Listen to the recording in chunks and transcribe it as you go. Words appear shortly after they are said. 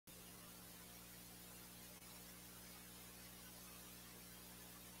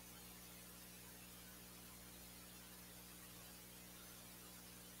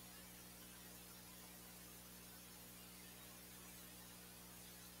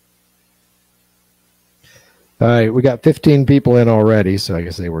All right, we got 15 people in already, so I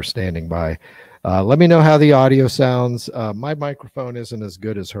guess they were standing by. Let me know how the audio sounds. My microphone isn't as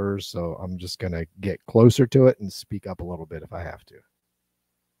good as hers, so I'm just going to get closer to it and speak up a little bit if I have to.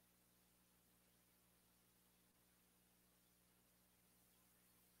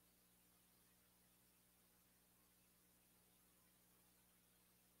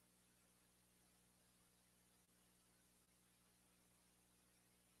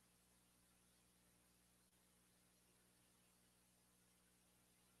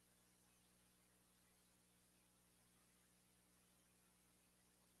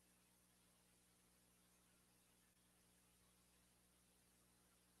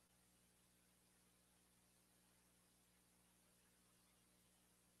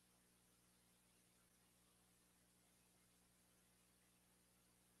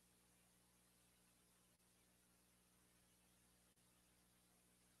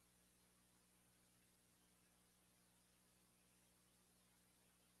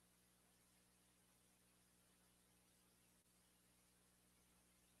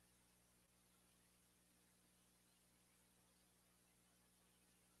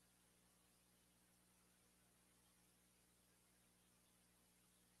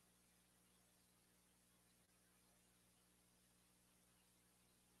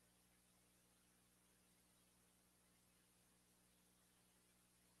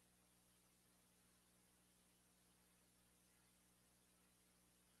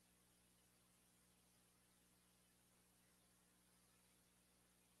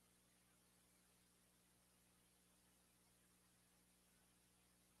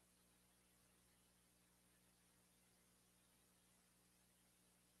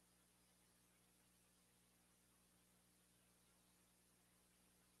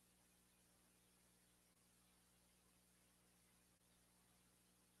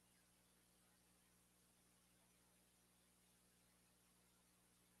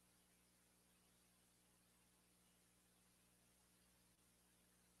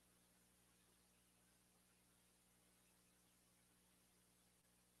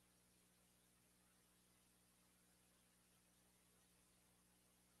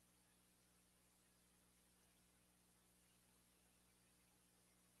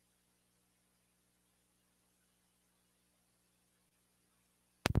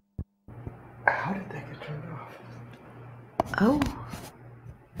 How did that get turned off? Oh,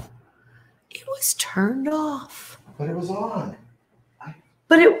 it was turned off. But it was on. I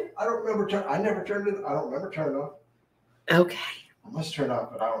don't remember. I never turned it. I don't remember turning it off. Okay. I must turn it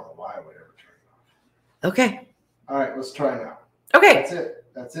off, but I don't know why I would ever turn it off. Okay. All right, let's try now. Okay. That's it.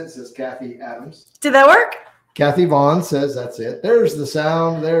 That's it, says Kathy Adams. Did that work? Kathy Vaughn says that's it. There's the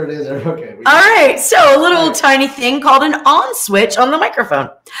sound. There it is. Okay. All right. So a little tiny thing called an on switch on the microphone.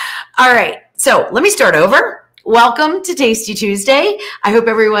 All right. So let me start over. Welcome to Tasty Tuesday. I hope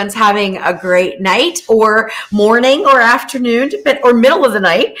everyone's having a great night or morning or afternoon or middle of the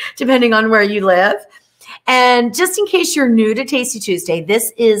night, depending on where you live. And just in case you're new to Tasty Tuesday,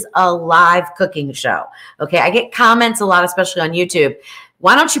 this is a live cooking show. Okay. I get comments a lot, especially on YouTube.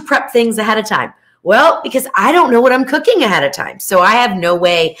 Why don't you prep things ahead of time? Well, because I don't know what I'm cooking ahead of time. So I have no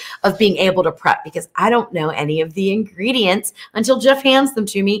way of being able to prep because I don't know any of the ingredients until Jeff hands them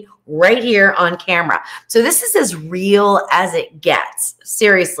to me right here on camera. So this is as real as it gets.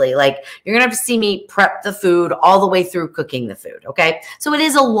 Seriously, like you're going to have to see me prep the food all the way through cooking the food. Okay. So it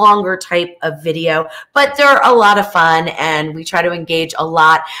is a longer type of video, but they're a lot of fun and we try to engage a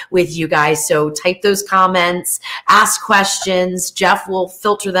lot with you guys. So type those comments, ask questions. Jeff will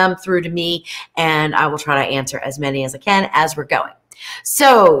filter them through to me and I will try to answer as many as I can as we're going.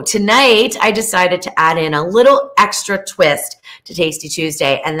 So tonight I decided to add in a little extra twist to Tasty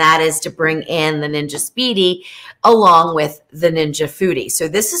Tuesday, and that is to bring in the Ninja Speedy along with the Ninja Foodie. So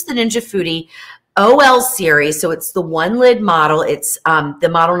this is the Ninja Foodie OL series. So it's the one lid model. It's the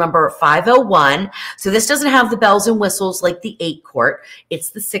model number 501. So this doesn't have the bells and whistles like the 8-quart. It's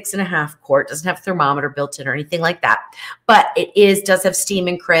the 6.5 quart. Doesn't have a thermometer built in or anything like that. But it does have steam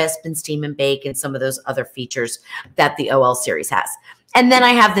and crisp and steam and bake and some of those other features that the OL series has. And then I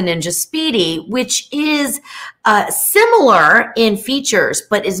have the Ninja Speedy, which is similar in features,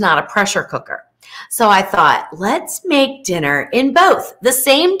 but is not a pressure cooker. So I thought, let's make dinner in both, the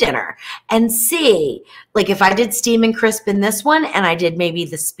same dinner, and see, like if I did steam and crisp in this one and I did maybe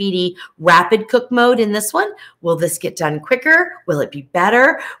the speedy rapid cook mode in this one, will this get done quicker? Will it be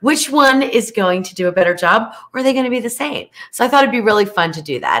better? Which one is going to do a better job? Or are they going to be the same? So I thought it'd be really fun to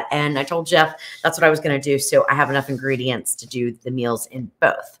do that. And I told Jeff that's what I was going to do. So I have enough ingredients to do the meals in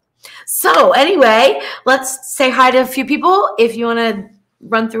both. So anyway, let's say hi to a few people if you want to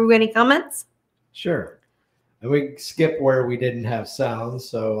run through any comments. Sure. And we skip where we didn't have sound.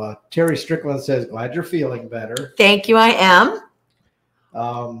 So Terry Strickland says, glad you're feeling better. Thank you, I am.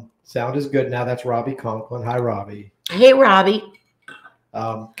 Sound is good now. That's Robbie Conklin. Hi, Robbie. Hey, Robbie.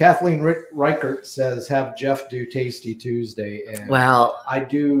 Kathleen Reichert says, have Jeff do Tasty Tuesday. And well, I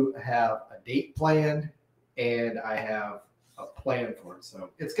do have a date planned, and I have a plan for it. So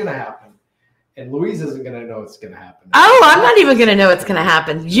it's going to happen. And Louise isn't going to know it's going to happen. Oh, I'm not even going to know it's going to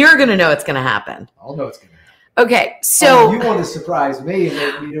happen. You're going to know it's going to happen. I'll know it's going to happen. Okay, so you want to surprise me and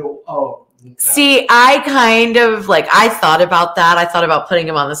make me do, no. See, I kind of I thought about that. I thought about putting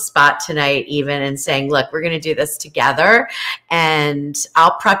him on the spot tonight even and saying, look, we're going to do this together and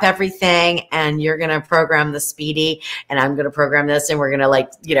I'll prep everything and you're going to program the Speedy and I'm going to program this and we're going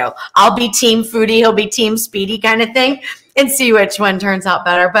to I'll be team Foodie, he'll be team Speedy kind of thing and see which one turns out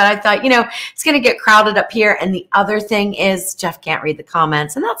better. But I thought, it's going to get crowded up here. And the other thing is Jeff can't read the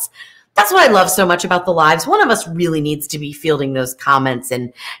comments, and that's what I love so much about the lives. One of us really needs to be fielding those comments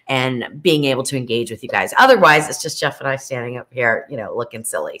and being able to engage with you guys. Otherwise, it's just Jeff and I standing up here, looking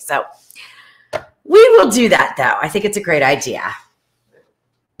silly. So we will do that, though. I think it's a great idea.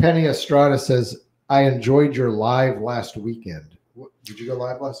 Penny Estrada says, I enjoyed your live last weekend. Did you go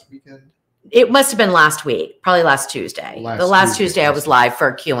live last weekend? It must have been last week, probably last Tuesday. The last Tuesday I was live for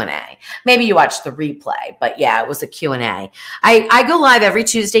a Q&A. Maybe you watched the replay, but yeah, it was a Q&A. I go live every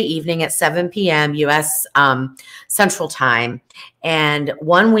Tuesday evening at 7 p.m. U.S. Central Time. And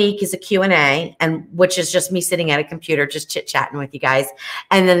 1 week is a Q&A, which is just me sitting at a computer, just chit-chatting with you guys.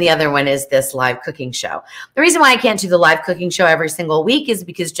 And then the other one is this live cooking show. The reason why I can't do the live cooking show every single week is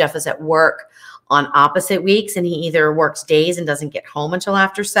because Jeff is at work on opposite weeks, and he either works days and doesn't get home until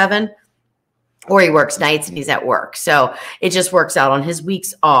after 7, or he works nights and he's at work. So it just works out on his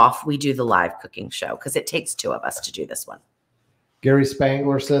weeks off. We do the live cooking show because it takes 2 of us to do this one. Gary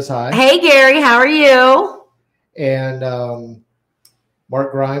Spangler says hi. Hey, Gary, how are you? And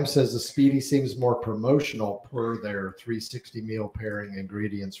Mark Grimes says the Speedy seems more promotional per their 360 meal pairing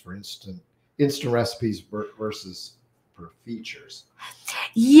ingredients for instant recipes versus for features.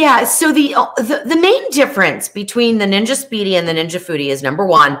 Yeah. So the main difference between the Ninja Speedy and the Ninja Foodie is, number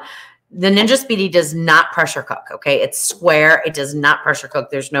one, the Ninja Speedy does not pressure cook, okay? It's square. It does not pressure cook.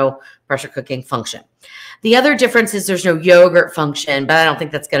 There's no pressure cooking function. The other difference is there's no yogurt function, but I don't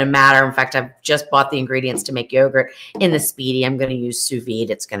think that's going to matter. In fact, I've just bought the ingredients to make yogurt in the Speedy. I'm going to use sous vide.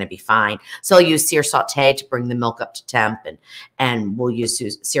 It's going to be fine. So I'll use sear saute to bring the milk up to temp, and we'll use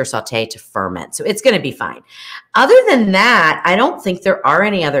sear saute to ferment. So it's going to be fine. Other than that, I don't think there are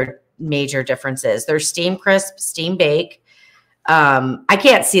any other major differences. There's steam crisp, steam bake. I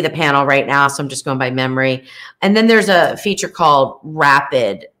can't see the panel right now, so I'm just going by memory. And then there's a feature called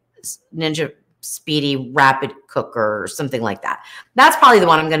Rapid Ninja Speedy Rapid Cooker or something like that. That's probably the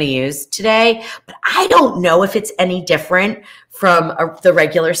one I'm going to use today, but I don't know if it's any different from the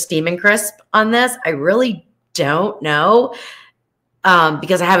regular Steam and Crisp on this. I really don't know.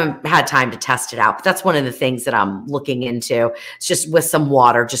 Because I haven't had time to test it out. But that's one of the things that I'm looking into. It's just with some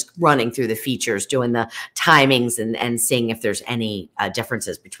water, just running through the features, doing the timings and seeing if there's any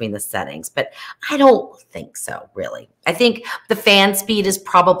differences between the settings. But I don't think so, really. I think the fan speed is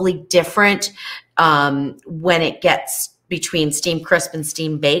probably different when it gets between Steam Crisp and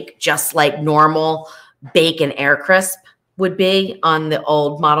Steam Bake, just like normal Bake and Air Crisp would be on the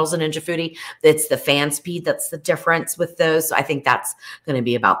old models in Ninja Foodie. It's the fan speed that's the difference with those. So I think that's going to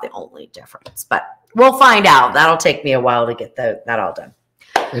be about the only difference, but we'll find out. That'll take me a while to get that all done.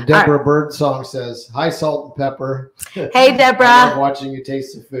 And Deborah Birdsong says, hi, Salt and Pepper. Hey, Deborah. I love watching you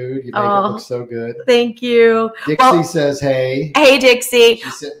taste the food. You make it look so good. Thank you. Dixie says, hey. Hey, Dixie.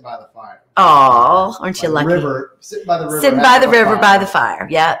 She's sitting by the fire. Oh, aren't you lucky? Sitting by the river. Sitting by the river by the fire.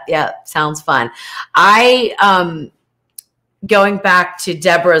 Yeah. Sounds fun. Going back to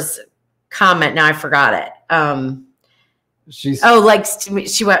Deborah's comment, now I forgot it. She watches me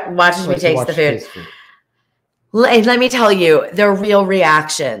taste the food. Let me tell you, they're real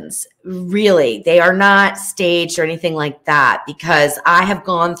reactions. Really, they are not staged or anything like that, because I have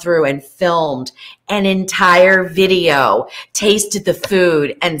gone through and filmed an entire video, tasted the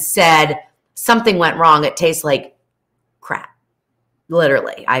food, and said something went wrong. It tastes like crap.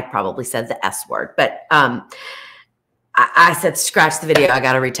 Literally, I probably said the S word, but I said, scratch the video. I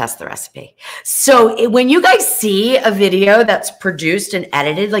got to retest the recipe. So when you guys see a video that's produced and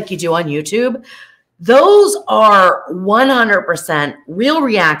edited like you do on YouTube, those are 100% real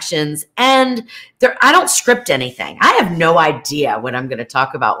reactions. And I don't script anything. I have no idea what I'm going to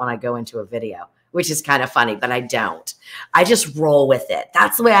talk about when I go into a video. which is kind of funny, but I don't. I just roll with it.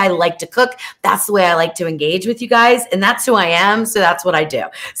 That's the way I like to cook. That's the way I like to engage with you guys. And that's who I am. So that's what I do.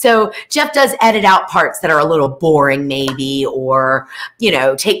 So Jeff does edit out parts that are a little boring maybe, or, you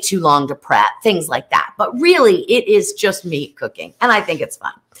know, take too long to prep, things like that. But really it is just me cooking. And I think it's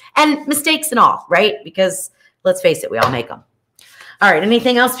fun. And mistakes and all, right? Because let's face it, we all make them. All right.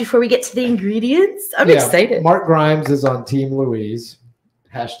 Anything else before we get to the ingredients? I'm excited. Mark Grimes is on Team Louise.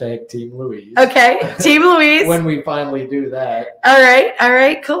 Hashtag Team Louise. Okay. Team Louise. When we finally do that. All right. All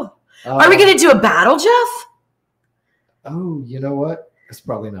right. Cool. Are we going to do a battle, Jeff? Oh, you know what? It's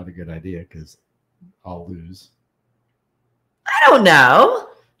probably not a good idea because I'll lose. I don't know.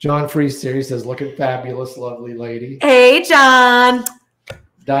 John Free Series says, looking fabulous, lovely lady. Hey, John.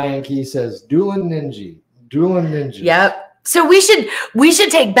 Diane Key says, Dueling Ninja. Dueling Ninja. Yep. So we should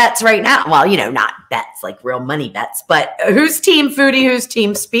take bets right now. Well, you know, not bets like real money bets, but who's Team Foodie, who's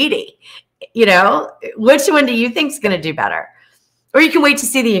Team Speedy? You know, which one do you think is going to do better? Or you can wait to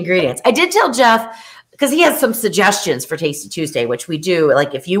see the ingredients. I did tell Jeff, because he has some suggestions for Tasty Tuesday, which we do.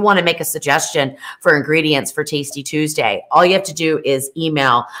 Like if you want to make a suggestion for ingredients for Tasty Tuesday, all you have to do is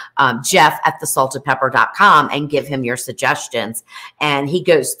email jeff@thesaltedpepper.com and give him your suggestions. And he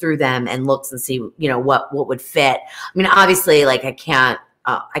goes through them and looks and see, you know, what would fit. I mean, obviously, like I can't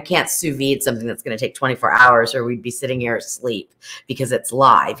sous vide something that's going to take 24 hours or we'd be sitting here asleep because it's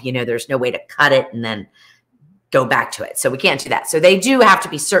live. You know, there's no way to cut it and then go back to it. So we can't do that. So they do have to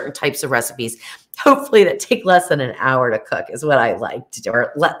be certain types of recipes, hopefully that take less than an hour to cook is what I like to do,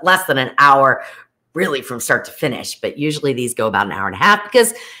 or less than an hour really from start to finish. But usually these go about an hour and a half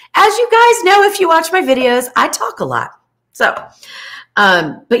because as you guys know, if you watch my videos, I talk a lot. So,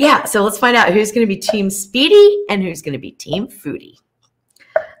 but yeah, so let's find out who's going to be Team Speedy and who's going to be Team Foodie.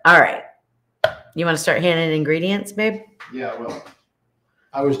 All right. You want to start handing ingredients, babe? Yeah, well,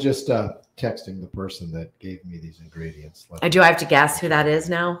 I was just texting the person that gave me these ingredients. Do I have to guess who that is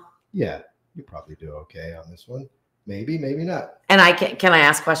now? Yeah, you probably do okay on this one. Maybe, maybe not. And can I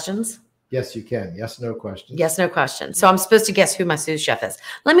ask questions? Yes, you can. Yes, no questions. Yes, no questions. So I'm supposed to guess who my sous chef is.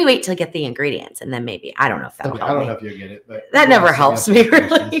 Let me wait till I get the ingredients, and then maybe I don't know if that'll help. I don't know if you'll get it, but that never helps me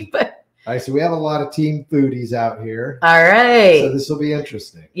really. But all right, so we have a lot of Team Foodies out here. All right. So this will be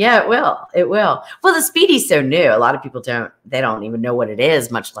interesting. Yeah, it will. It will. Well, the Speedy's so new. A lot of people don't even know what it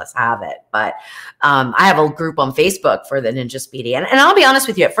is, much less have it. But I have a group on Facebook for the Ninja Speedy. And I'll be honest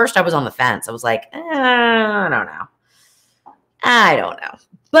with you, at first I was on the fence. I was like, I don't know. I don't know.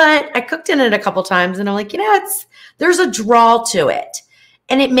 But I cooked in it a couple times and I'm like, you know, there's a draw to it.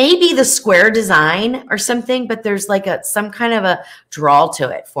 And it may be the square design or something, but there's like some kind of a draw to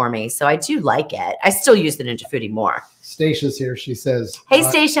it for me. So I do like it. I still use the Ninja Foodie more. Stacia's here. She says, hey,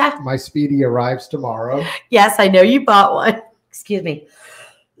 Stacia. My Speedy arrives tomorrow. Yes, I know you bought one. Excuse me.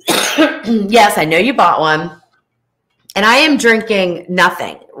 Yes, I know you bought one. And I am drinking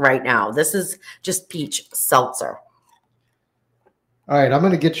nothing right now. This is just peach seltzer. All right, I'm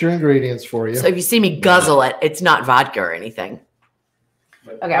going to get your ingredients for you. So if you see me guzzle it, it's not vodka or anything.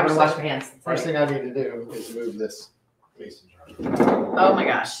 Okay, I'm going to wash my hands. First thing I need to do is move this mason jar. Oh my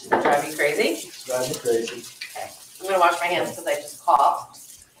gosh, does that drive you crazy? It's driving me crazy. Okay, I'm going to wash my hands because I just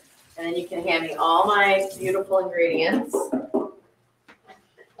coughed. And then you can hand me all my beautiful ingredients.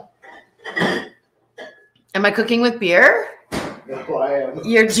 Am I cooking with beer? No, I am.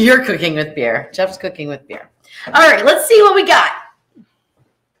 You're cooking with beer. Jeff's cooking with beer. All right, let's see what we got.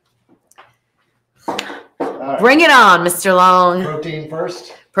 Right. Bring it on, Mr. Long. Protein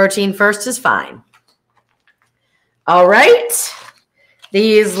first. Protein first is fine. All right.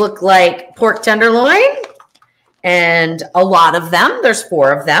 These look like pork tenderloin and a lot of them. There's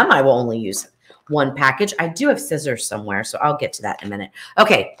 4 of them. I will only use one package. I do have scissors somewhere, so I'll get to that in a minute.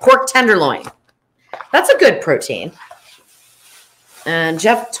 Okay, pork tenderloin. That's a good protein. And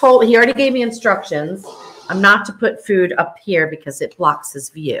Jeff he already gave me instructions. I'm not to put food up here because it blocks his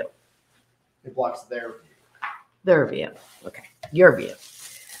view. It blocks their view. Their view. Okay. Your view.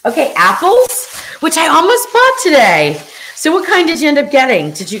 Okay. Apples, which I almost bought today. So what kind did you end up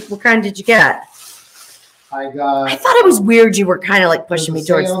getting? What kind did you get? I thought it was weird. You were kind of like pushing me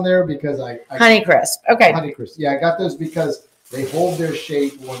towards on there because I Honey Crisp. Okay. Honey Crisp. Yeah, I got those because they hold their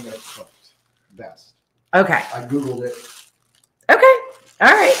shape when they're cooked best. Okay. I Googled it. Okay.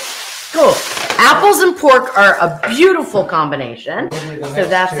 All right. Cool. Apples and pork are a beautiful combination. So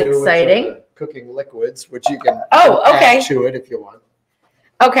that's exciting. Cooking liquids, which you can add to it if you want.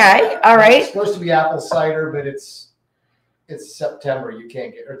 Okay, all right. It's supposed to be apple cider, but it's September. You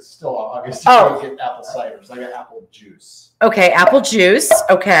can't get, or it's still August. You can't get apple cider. So I got apple juice. Okay, apple juice.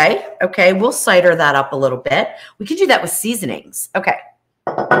 Okay, we'll cider that up a little bit. We could do that with seasonings. Okay,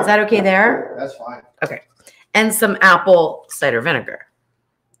 Is that okay there? That's fine. Okay. And some apple cider vinegar.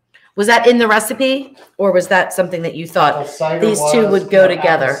 Was that in the recipe, or was that something that you thought these two would go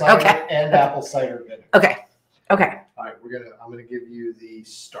together? Okay. And apple cider vinegar. Okay. Okay. All right, I'm gonna give you the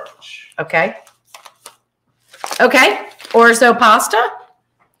starch. Okay. Okay. Orzo pasta.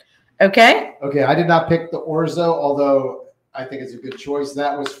 Okay. Okay, I did not pick the orzo, although I think it's a good choice.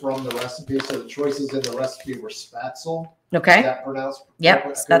 That was from the recipe, so the choices in the recipe were spatzel. Okay. Is that pronounced?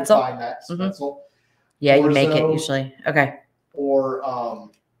 Yep. Spatzel. Find that spatzel. Yeah, you make it usually. Okay. Or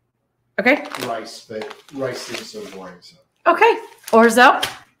okay. Rice, but rice seems so boring. So. Okay. Orzo.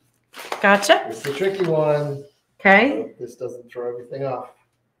 Gotcha. It's the tricky one. Okay. This doesn't throw everything off.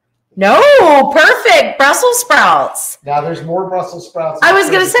 No, perfect. Brussels sprouts. Now there's more Brussels sprouts. I was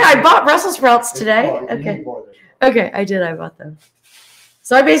going to say, I bought Brussels sprouts today. Okay. More. Okay, I did. I bought them.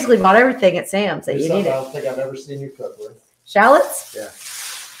 So I basically bought everything at Sam's that you needed. I don't think I've ever seen you cook with. Shallots? Yeah.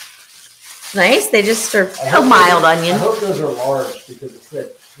 Nice. They just are a mild onion. I hope those are large because it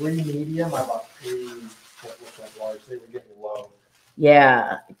said 3 medium. I bought 3 that looked like large. They were getting low.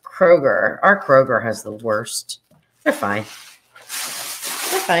 Yeah. Kroger. Our Kroger has the worst. They're fine.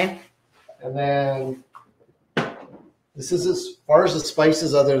 They're fine. And then this is as far as the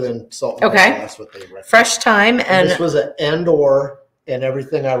spices other than salt and pepper. That's what they recommend. Fresh thyme and this was an and/or, and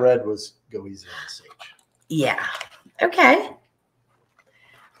everything I read was go easy on the sage. Yeah. Okay.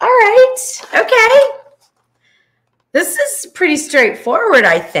 All right. Okay. This is pretty straightforward,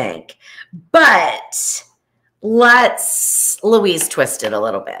 I think. But let's Louise twist it a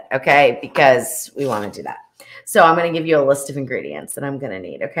little bit, okay? Because we want to do that. So I'm going to give you a list of ingredients that I'm going to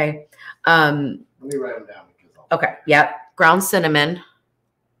need, okay? Let me write them down. Okay. Yep. Ground cinnamon.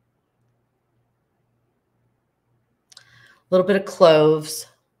 A little bit of cloves.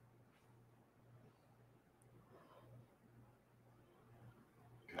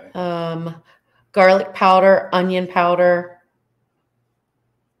 Okay. Garlic powder, onion powder.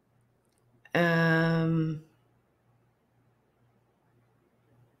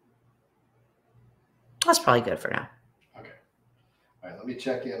 That's probably good for now. Okay. All right. Let me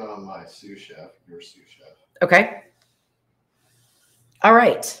check in on my sous chef, your sous chef. Okay. All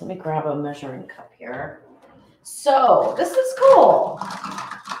right. Let me grab a measuring cup here. So this is cool.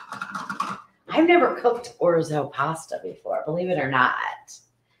 I've never cooked orzo pasta before, believe it or not.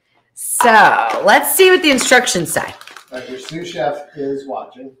 So let's see what the instructions say. Your sous chef is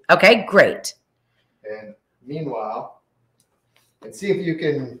watching. Okay, great. And meanwhile, and see if you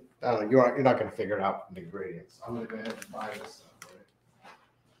can. I don't know. You're not going to figure it out from the ingredients. I'm going to go ahead and buy this stuff.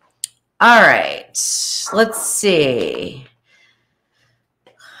 All right. Let's see.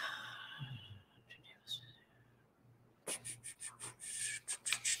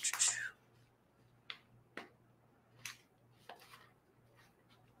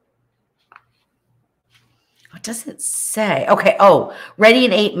 What does it say? Okay. Oh, ready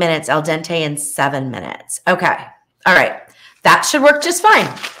in 8 minutes, al dente in 7 minutes. Okay. All right. That should work just fine.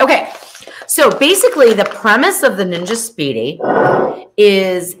 Okay. So basically the premise of the Ninja Speedy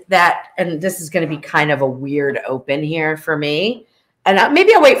is that, and this is going to be kind of a weird open here for me. And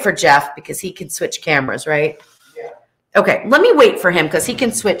maybe I'll wait for Jeff because he can switch cameras, right? Yeah. Okay. Let me wait for him because he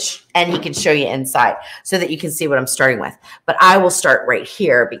can switch and he can show you inside so that you can see what I'm starting with. But I will start right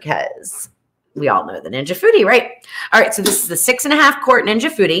here because we all know the Ninja Foodie, right? All right, so this is the 6.5 quart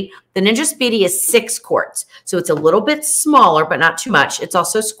Ninja Foodie. The Ninja Speedy is 6 quarts. So it's a little bit smaller, but not too much. It's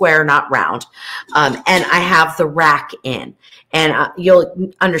also square, not round. And I have the rack in. And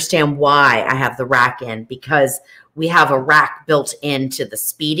you'll understand why I have the rack in because we have a rack built into the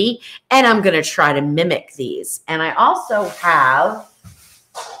Speedy. And I'm going to try to mimic these. And I also have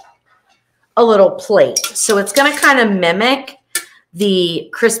a little plate. So it's going to kind of mimic the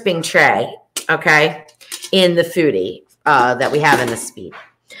crisping tray. Okay, in the Foodie that we have in the Speedy.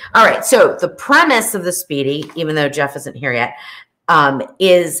 All right, so the premise of the Speedy, even though Jeff isn't here yet,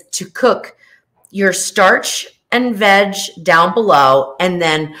 is to cook your starch and veg down below and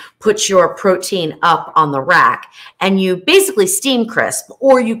then put your protein up on the rack. And you basically steam crisp,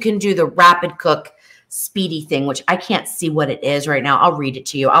 or you can do the rapid cook Speedy thing, which I can't see what it is right now. I'll read it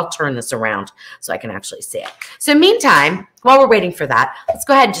to you. I'll turn this around so I can actually see it. So meantime, while we're waiting for that, let's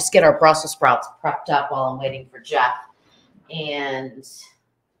go ahead and just get our Brussels sprouts prepped up while I'm waiting for Jeff. And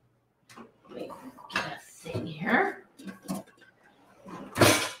let me get a thing here.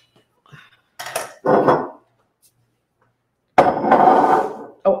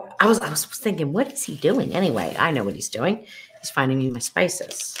 Oh, I was thinking, what is he doing anyway? I know what he's doing. He's finding me my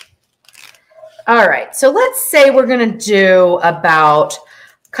spices. All right, so let's say we're going to do about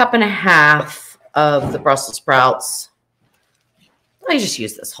 1.5 cups of the Brussels sprouts. I just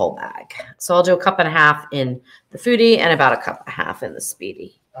use this whole bag. So I'll do 1.5 cups in the foodie and about 1.5 cups in the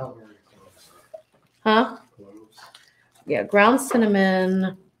speedy. Huh? Yeah, ground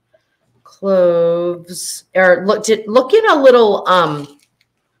cinnamon, cloves, or look in a little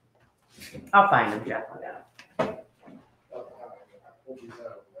I'll find them, Jeff.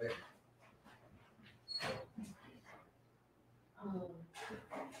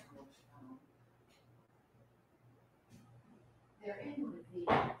 They're in with these,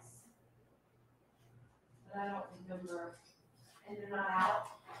 but I don't remember, and they're not out.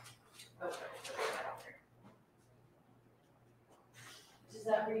 Okay. Does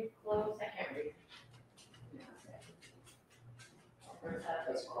that read close? I can't read.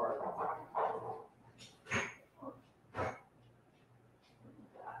 That's hard.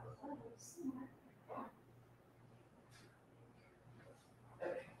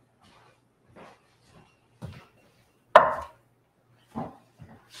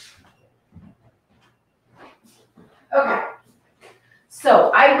 Okay.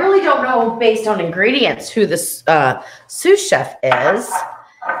 So I really don't know, based on ingredients, who this sous chef is.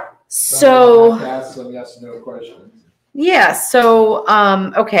 So ask some yes/no questions. Yeah. So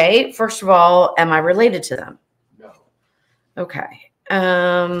okay. First of all, am I related to them? No. Okay.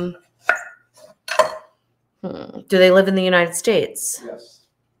 Do they live in the United States? Yes.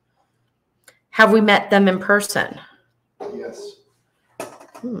 Have we met them in person? Yes.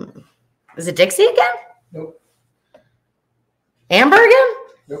 Is it Dixie again? Nope. Amber again?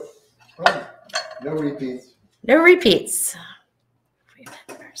 Nope. Oh, no repeats. No repeats.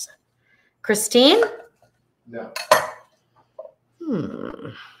 Christine? No.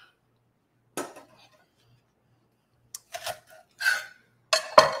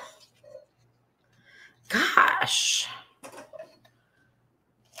 Gosh.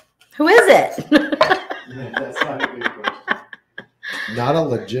 Who is it? That's not a good question. Not a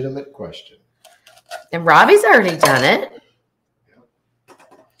legitimate question. And Robbie's already done it.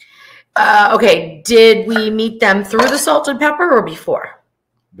 Okay, did we meet them through the salt and pepper or before?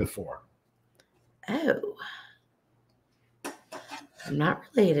 Before. Oh. I'm not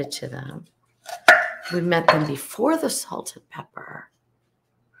related to them. We met them before the salt and pepper.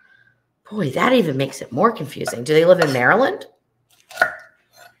 Boy, that even makes it more confusing. Do they live in Maryland?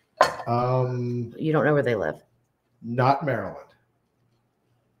 You don't know where they live? Not Maryland.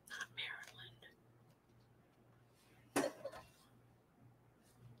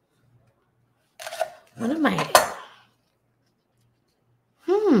 What am I?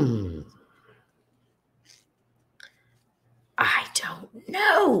 I don't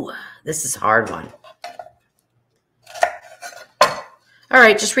know. This is a hard one. All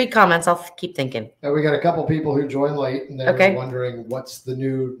right, just read comments. I'll keep thinking. Now we got a couple people who joined late, and they're Okay. wondering what's the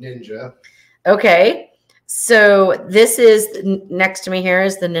new Ninja. Okay, so this is next to me here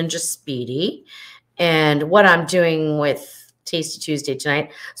is the Ninja Speedy, and what I'm doing with Tasty Tuesday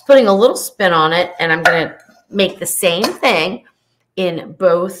tonight is putting a little spin on it, and I'm going to make the same thing in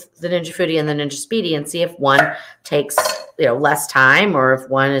both the Ninja Foodie and the Ninja Speedy, and see if one takes less time, or if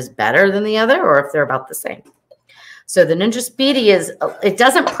one is better than the other, or if they're about the same. So the Ninja Speedy it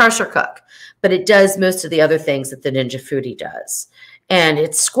doesn't pressure cook, but it does most of the other things that the Ninja Foodie does. And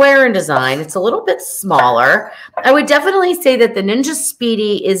it's square in design. It's a little bit smaller. I would definitely say that the Ninja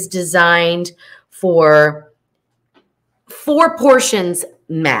Speedy is designed for 4 portions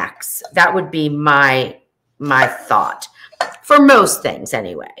max. That would be my thought for most things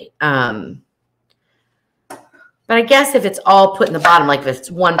anyway. But I guess if it's all put in the bottom, like if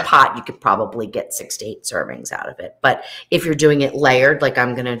it's one pot, you could probably get 6 to 8 servings out of it. But if you're doing it layered, like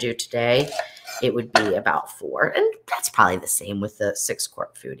I'm going to do today, it would be about 4. And that's probably the same with the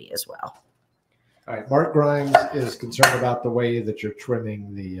 6-quart foodie as well. All right. Mark Grimes is concerned about the way that you're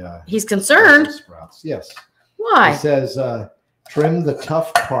trimming the He's concerned. sprouts. Yes. Why? He says trim the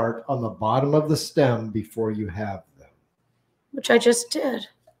tough part on the bottom of the stem before you have them. Which I just did.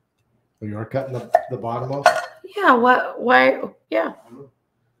 So you are cutting the bottom off? Yeah, why? Yeah.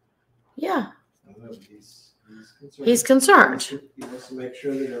 Yeah. He's concerned. He wants to make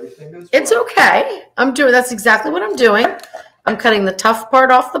sure that everything goes It's okay. That's exactly what I'm doing. I'm cutting the tough part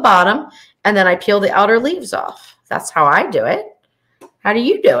off the bottom, and then I peel the outer leaves off. That's how I do it. How do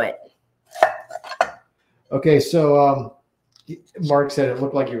you do it? Okay, so Mark said it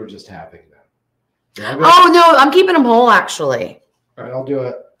looked like you were just having them. Oh, no, I'm keeping them whole, actually. All right, I'll do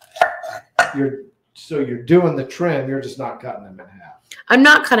it. You're doing the trim. You're just not cutting them in half. I'm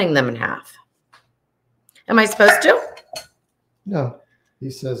not cutting them in half. Am I supposed to? No. He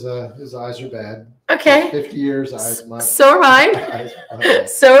says his eyes are bad. Okay. 50 years, eyes, my. So are mine. Eyes, my.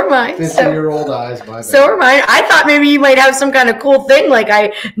 So are mine. 50-year-old eyes, my. So are mine. I thought maybe you might have some kind of cool thing like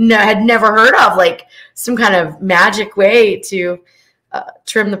I had never heard of, like some kind of magic way to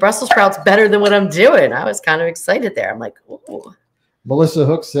trim the Brussels sprouts better than what I'm doing. I was kind of excited there. I'm like, ooh. Melissa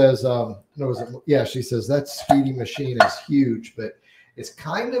Hook says, she says that speedy machine is huge, but it's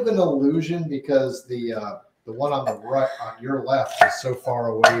kind of an illusion because the one on the right, on your left, is so far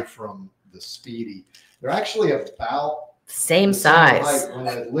away from the speedy. They're actually about same size. When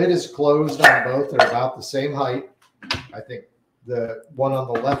the lid is closed on both, they're about the same height. I think the one on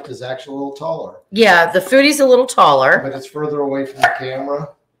the left is actually a little taller. Yeah, the Foodie's a little taller, but it's further away from the camera,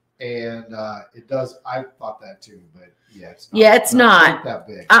 and it does. I thought that too, but yeah, it's not that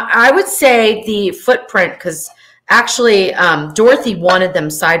big. I would say the footprint, because actually Dorothy wanted them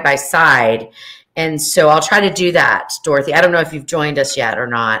side by side, and so I'll try to do that, Dorothy. I don't know if you've joined us yet or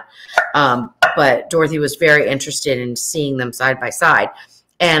not, but Dorothy was very interested in seeing them side by side.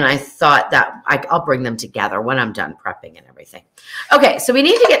 And I thought that I'll bring them together when I'm done prepping and everything. Okay, so we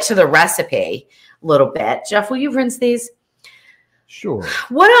need to get to the recipe a little bit. Jeff, will you rinse these? Sure.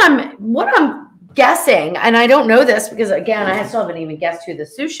 What I'm guessing, and I don't know this because, again, I still haven't even guessed who the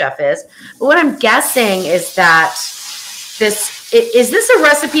sous chef is, but what I'm guessing is that is this a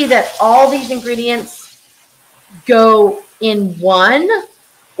recipe that all these ingredients go in one,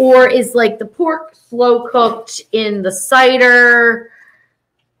 or is like the pork slow cooked in the cider?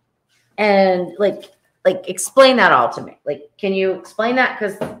 And like explain that all to me. Like, can you explain that?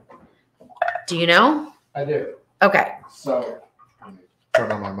 Because do you know? I do. Okay. So let me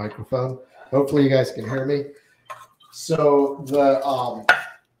turn on my microphone. Hopefully you guys can hear me. So the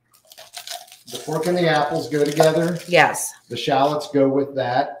pork and the apples go together. Yes. The shallots go with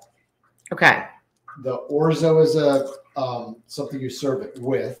that. Okay. The orzo is a something you serve it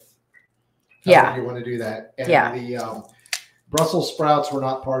with. Yeah. You want to do that. And yeah. The Brussels sprouts were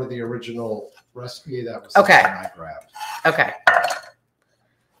not part of the original recipe. That was okay. something I grabbed. Okay.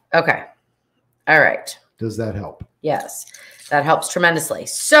 Okay. All right. Does that help? Yes, that helps tremendously.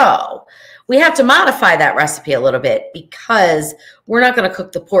 So we have to modify that recipe a little bit because we're not going to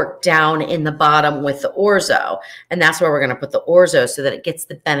cook the pork down in the bottom with the orzo. And that's where we're going to put the orzo so that it gets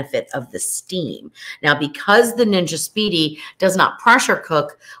the benefit of the steam. Now, because the Ninja Speedy does not pressure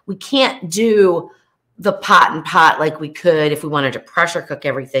cook, we can't do the pot and pot like we could if we wanted to pressure cook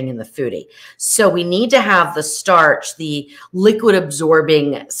everything in the Foodie. So we need to have the starch, the liquid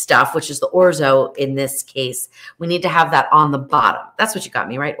absorbing stuff, which is the orzo in this case. We need to have that on the bottom. That's what you got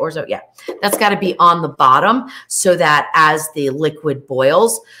me, right? Orzo, yeah. That's got to be on the bottom so that as the liquid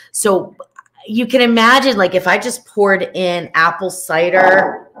boils. So you can imagine, like, if I just poured in apple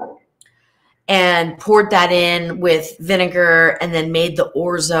cider and poured that in with vinegar and then made the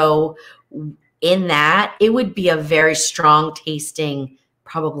orzo in that, it would be a very strong tasting,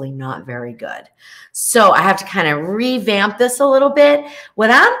 probably not very good. So I have to kind of revamp this a little bit. What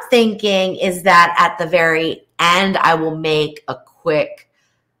I'm thinking is that at the very end, I will make a quick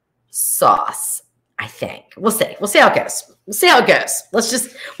sauce, I think. We'll see. We'll see how it goes. We'll see how it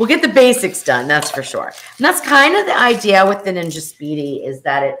goes. We'll get the basics done, that's for sure. And that's kind of the idea with the Ninja Speedy, is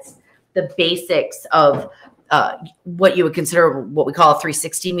that it's the basics of what you would consider what we call a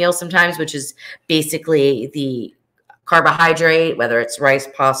 360 meal sometimes, which is basically the carbohydrate, whether it's rice,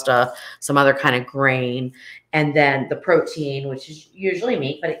 pasta, some other kind of grain, and then the protein, which is usually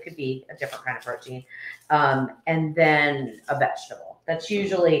meat, but it could be a different kind of protein, and then a vegetable. That's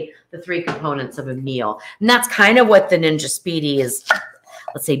usually the three components of a meal. And that's kind of what the Ninja Speedy is,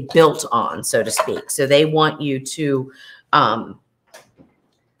 let's say, built on, so to speak. So they want you to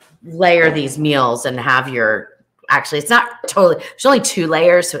layer these meals and have actually, it's not totally, there's only 2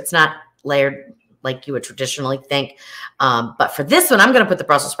 layers, so it's not layered like you would traditionally think. But for this one, I'm going to put the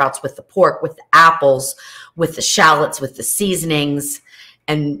Brussels sprouts with the pork, with the apples, with the shallots, with the seasonings,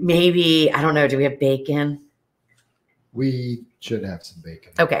 and maybe, I don't know, do we have bacon? We should have some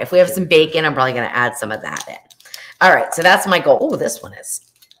bacon. Okay, if we have some bacon, I'm probably going to add some of that in. All right, so that's my goal. Oh, this one is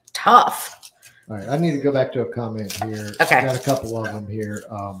tough. All right, I need to go back to a comment here. Okay. I got a couple of them here.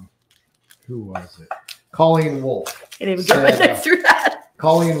 Who was it? Colleen Wolf. I didn't even go through that.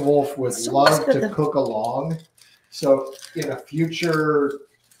 Colleen Wolf would love to cook along. So in a future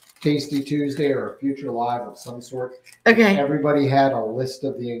Tasty Tuesday or a future live of some sort, okay, everybody had a list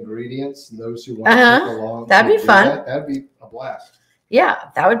of the ingredients, and those who want to cook along. That'd be fun. That'd be a blast. Yeah,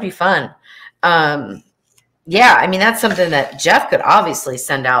 that would be fun. Yeah, I mean, that's something that Jeff could obviously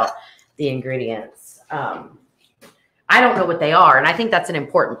send out the ingredients. I don't know what they are. And I think that's an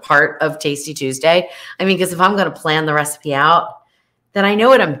important part of Tasty Tuesday. I mean, because if I'm going to plan the recipe out, then I know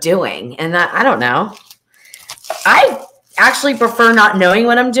what I'm doing. And that, I don't know. I actually prefer not knowing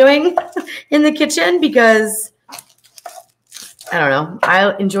what I'm doing in the kitchen because I don't know.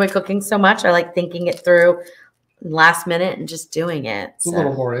 I enjoy cooking so much. I like thinking it through last minute and just doing it. It's a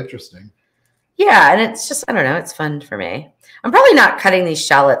little more interesting. Yeah. And it's just, I don't know. It's fun for me. I'm probably not cutting these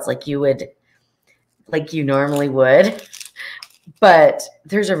shallots like you normally would, but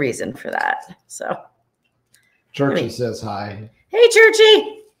there's a reason for that. So Churchy says hi. Hey,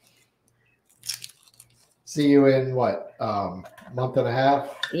 Churchy. See you in what, month and a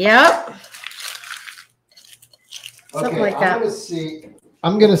half? Yep. Something Okay, like that.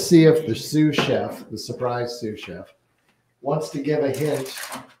 I'm gonna see if the sous chef, the surprise sous chef, wants to give a hint.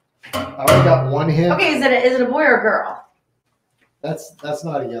 I only got one hint. Okay, is it a boy or a girl? That's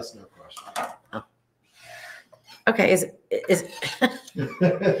not a yes no question. Oh. Okay, is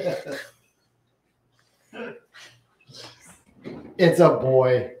It's a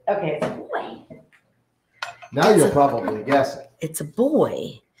boy. Okay, it's a boy. Now you'll probably guess it. It's a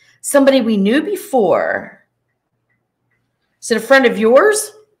boy. Somebody we knew before. Is it a friend of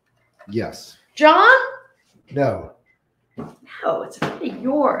yours? Yes. John? No. No, it's a friend of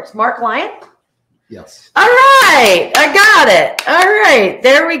yours. Mark Lyon? Yes. All right. I got it. All right.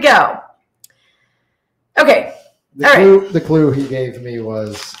 There we go. Okay. The clue he gave me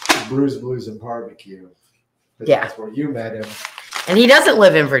was Brews, Blues, and Barbecue. Yeah. That's where you met him. And he doesn't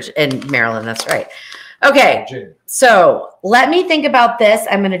live in Maryland. That's right. Okay. Virginia. So let me think about this.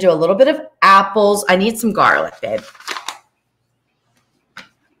 I'm going to do a little bit of apples. I need some garlic, babe.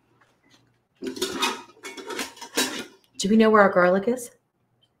 Do we know where our garlic is?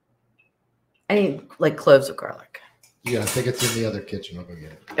 I need like cloves of garlic. Yeah, I think it's in the other kitchen. I'll go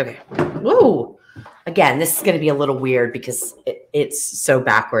get it. Okay. Woo. Again, this is going to be a little weird because it's so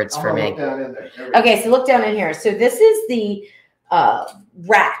backwards for me. Look down in there. Okay, so look down in here. So this is the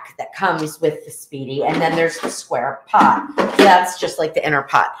rack that comes with the Speedy, and then there's the square pot. So that's just like the inner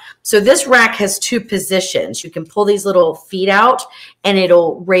pot. So this rack has two positions. You can pull these little feet out, and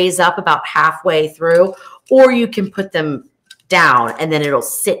it'll raise up about halfway through, or you can put them down, and then it'll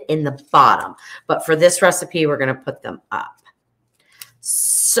sit in the bottom. But for this recipe, we're going to put them up.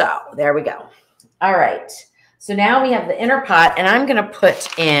 So there we go. All right. So now we have the inner pot, and I'm going to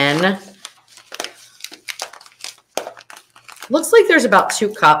put in, looks like there's about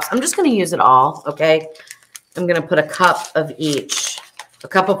 2 cups. I'm just going to use it all, okay? I'm going to put a cup of each, a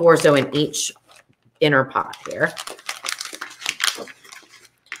cup of orzo in each inner pot here.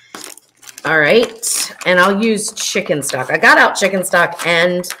 All right. And I'll use chicken stock. I got out chicken stock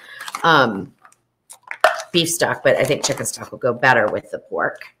and beef stock, but I think chicken stock will go better with the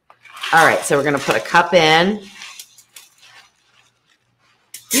pork. All right. So we're going to put a cup in.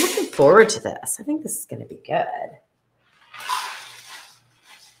 I'm looking forward to this. I think this is going to be good.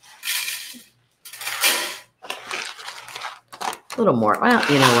 A little more. Well,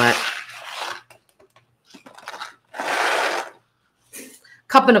 you know what?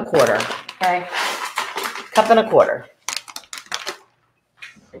 Cup and a quarter. Okay. Cup and a quarter.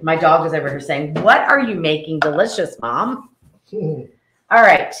 My dog is over here saying, "What are you making delicious, Mom?" All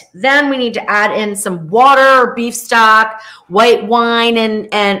right. Then we need to add in some water, beef stock, white wine,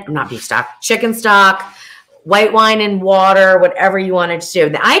 and not beef stock, chicken stock, white wine and water, whatever you wanted to do.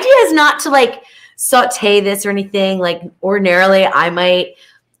 The idea is not to like saute this or anything. Like ordinarily, I might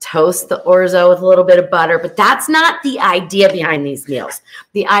toast the orzo with a little bit of butter, but that's not the idea behind these meals.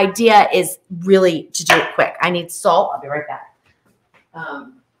 The idea is really to do it quick. I need salt. I'll be right back.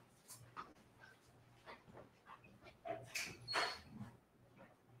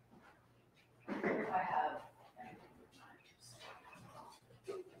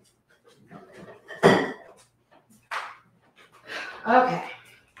 Okay.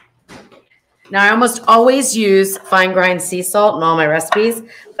 Now, I almost always use fine grind sea salt in all my recipes,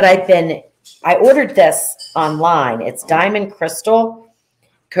 but I ordered this online. It's Diamond Crystal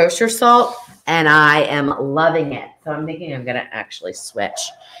kosher salt, and I am loving it. So I'm thinking I'm going to actually switch.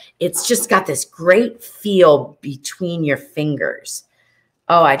 It's just got this great feel between your fingers.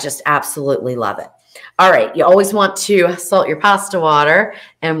 Oh, I just absolutely love it. All right. You always want to salt your pasta water,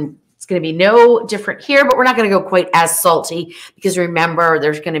 and it's going to be no different here, but we're not going to go quite as salty because remember,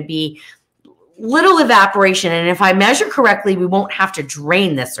 there's going to be little evaporation. And if I measure correctly, we won't have to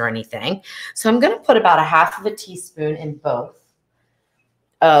drain this or anything. So I'm going to put about 1/2 teaspoon in both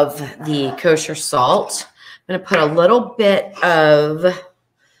of the kosher salt. I'm going to put a little bit of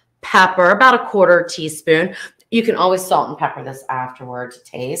pepper, about 1/4 teaspoon. You can always salt and pepper this afterward to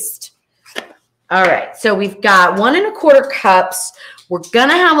taste. All right. So we've got 1 1/4 cups. We're going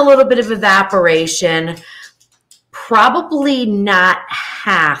to have a little bit of evaporation. Probably not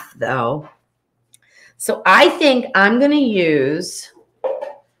half though. So I think I'm going to use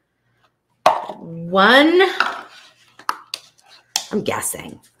one, I'm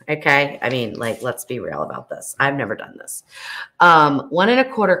guessing. Okay. I mean, like, let's be real about this. I've never done this. 1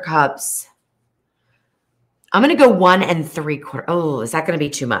 1/4 cups. I'm going to go 1 3/4. Oh, is that going to be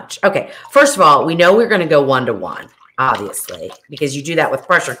too much? Okay. First of all, we know we're going to go 1 to 1, obviously, because you do that with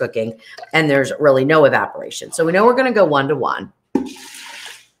pressure cooking and there's really no evaporation. So we know we're going to go 1 to 1.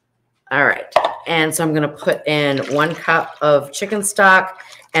 All right. And so I'm going to put in 1 cup of chicken stock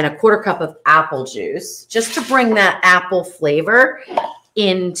and 1/4 cup of apple juice just to bring that apple flavor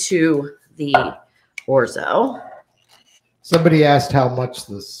into the orzo. Somebody asked how much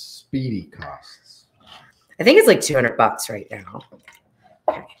the Speedy costs. I think it's like $200 right now.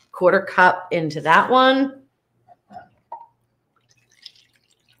 Okay. 1/4 cup into that one.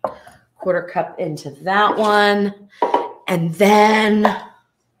 1/4 cup into that one. And then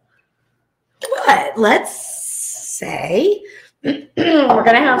what? Let's say we're going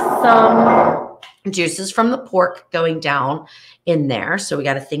to have some juices from the pork going down in there. So we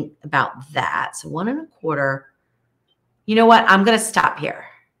got to think about that. So 1 1/4. You know what? I'm going to stop here.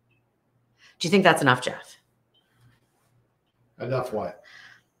 Do you think that's enough, Jeff? Enough what?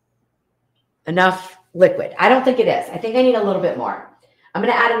 Enough liquid. I don't think it is. I think I need a little bit more. I'm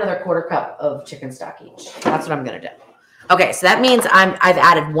going to add another 1/4 cup of chicken stock each. That's what I'm going to do. Okay, so that means I've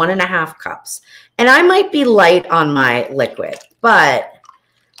added 1 1/2 cups. And I might be light on my liquid, but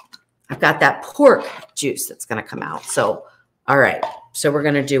I've got that pork juice that's going to come out. So, all right. So we're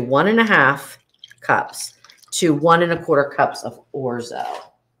going to do 1 1/2 cups to 1 1/4 cups of orzo.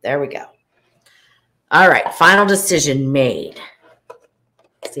 There we go. All right. Final decision made.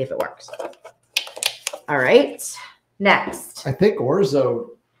 Let's see if it works. All right. Next. I think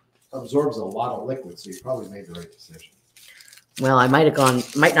orzo absorbs a lot of liquid, so you probably made the right decision. Well, I might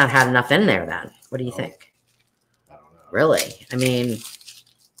not have enough in there then. What do you think? I don't know. Really? I mean,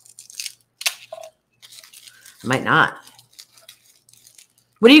 I might not.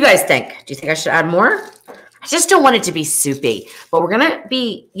 What do you guys think? Do you think I should add more? I just don't want it to be soupy, but we're going to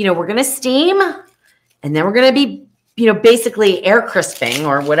be, we're going to steam and then we're going to be, basically air crisping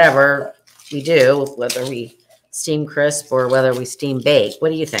or whatever we do, whether we steam crisp or whether we steam bake. What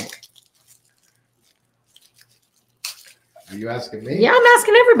do you think? Are you asking me? Yeah, I'm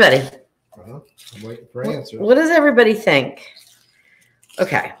asking everybody. I'm waiting for answers. What does everybody think?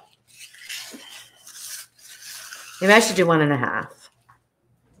 Okay. Maybe I should do 1 1/2.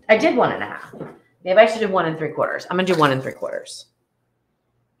 I did 1 1/2. Maybe I should do 1 3/4. I'm going to do 1 3/4.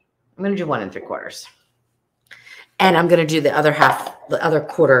 I'm going to do 1 3/4. And I'm going to do the other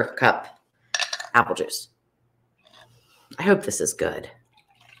 1/4 cup apple juice. I hope this is good.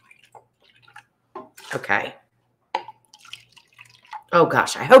 Okay. Oh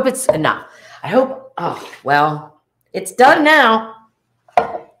gosh, I hope it's enough. I hope, oh, well, it's done now.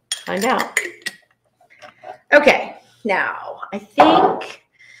 Find out. Okay, now I think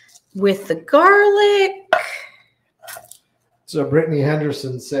with the garlic. So Brittany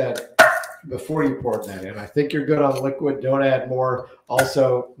Henderson said, before you poured that in, I think you're good on liquid. Don't add more.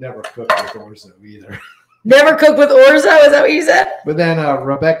 Also, never cook with orzo either. Never cook with orzo? Is that what you said? But then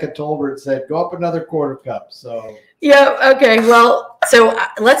Rebecca Tolbert said, go up another 1/4 cup. So yeah, okay. Well, so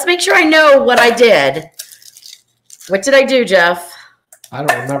let's make sure I know what I did. What did I do, Jeff? I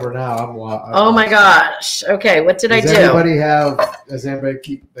don't remember now. Oh my gosh. Okay, what did I do? Has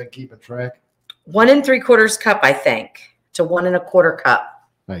anybody been keeping track? 1 3/4 cup, I think, to 1 1/4 cup.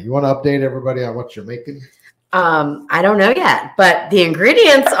 All right, you want to update everybody on what you're making? I don't know yet, but the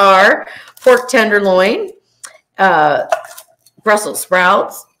ingredients are pork tenderloin, Brussels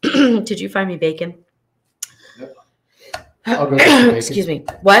sprouts. Did you find me bacon? Yep. I'll go get some bacon. Excuse me.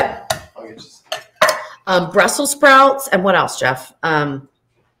 What? I'll get you Brussels sprouts and what else, Jeff?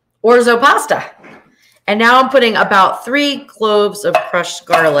 Orzo pasta. And now I'm putting about 3 cloves of crushed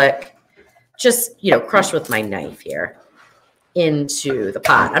garlic, just, crushed with my knife here, into the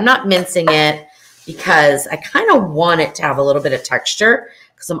pot. I'm not mincing it because I kind of want it to have a little bit of texture,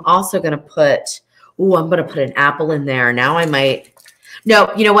 because I'm also going to put, I'm going to put an apple in there. Now I might,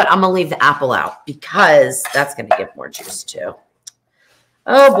 no, you know what? I'm going to leave the apple out because that's going to give more juice too.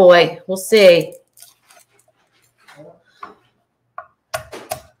 Oh boy, we'll see.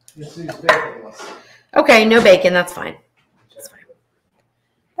 Okay, no bacon. That's fine. That's fine.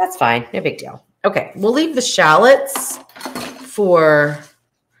 That's fine. No big deal. Okay, we'll leave the shallots for,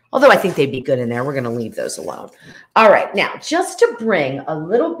 although I think they'd be good in there. We're going to leave those alone. All right, now just to bring a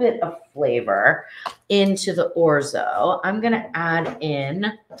little bit of flavor into the orzo, I'm going to add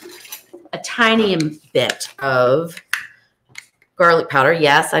in a tiny bit of garlic powder.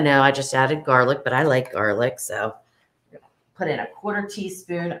 Yes, I know I just added garlic, but I like garlic. So put in a 1/4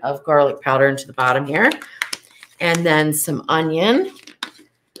 teaspoon of garlic powder into the bottom here. And then some onion.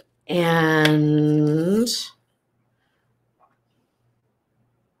 And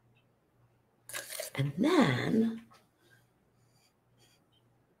then,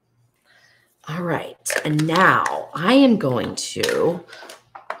 all right. And now I am going to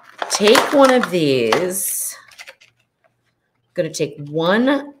take one of these. I'm going to take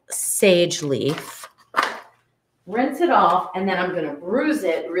one sage leaf, rinse it off, and then I'm going to bruise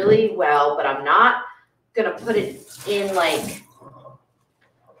it really well, but I'm not going to put it in like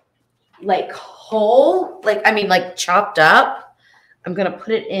whole, like chopped up. I'm going to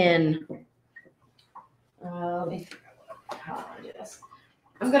put it in, let me figure out how I want to do this.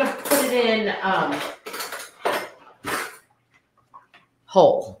 I'm going to put it in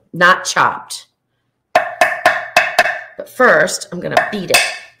whole, not chopped. But first, I'm going to beat it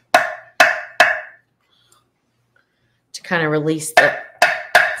to kind of release the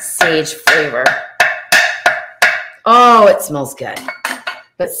sage flavor. Oh, it smells good.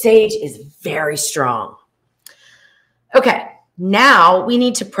 But sage is very strong. Okay, now we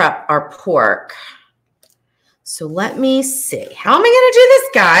need to prep our pork. So let me see. How am I going to do this,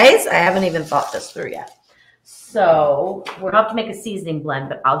 guys? I haven't even thought this through yet. So we're about to make a seasoning blend,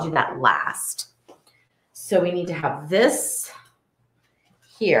 but I'll do that last. So we need to have this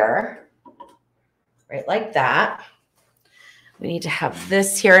here, right like that. We need to have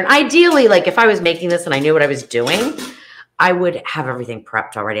this here. And ideally, like if I was making this and I knew what I was doing, I would have everything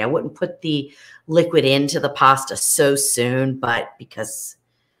prepped already. I wouldn't put the liquid into the pasta so soon, but because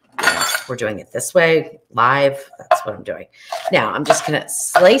we're doing it this way, live, that's what I'm doing. Now, I'm just going to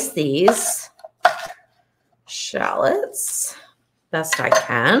slice these shallots best I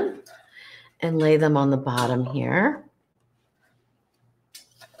can and lay them on the bottom here.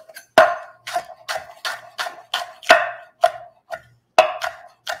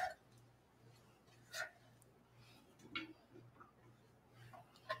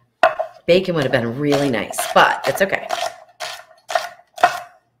 Bacon would have been really nice, but it's okay.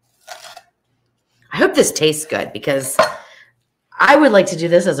 I hope this tastes good because I would like to do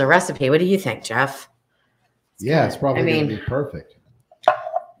this as a recipe. What do you think, Jeff? Yeah, it's probably going to be perfect.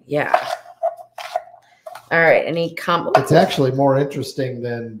 Yeah. All right. It's actually more interesting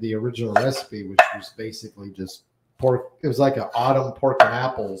than the original recipe, which was basically just pork. It was like an autumn pork and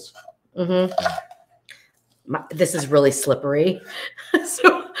apples. Mm-hmm. This is really slippery.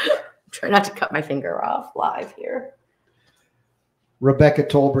 So try not to cut my finger off live here. Rebecca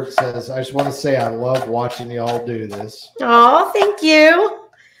Tolbert says, I just want to say I love watching y'all do this. Oh, thank you.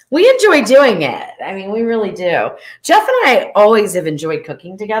 We enjoy doing it. I mean, we really do. Jeff and I always have enjoyed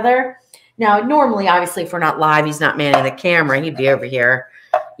cooking together. Now, normally, obviously, if we're not live, he's not manning the camera. He'd be over here,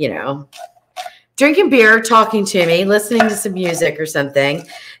 you know, drinking beer, talking to me, listening to some music or something.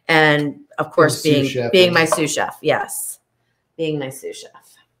 And, of course, being my sous chef. Yes, being my sous chef.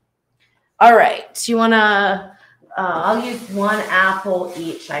 All right. Do you want to... I'll use 1 apple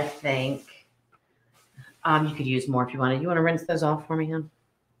each, I think. You could use more if you wanted. You want to rinse those off for me, hon?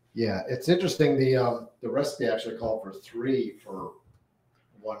 Yeah, it's interesting. The recipe actually called for 3 for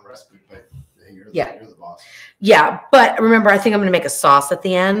 1 recipe, but you're the boss. Yeah, but remember, I think I'm going to make a sauce at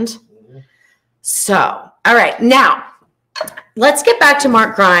the end. Mm-hmm. So, all right. Now, let's get back to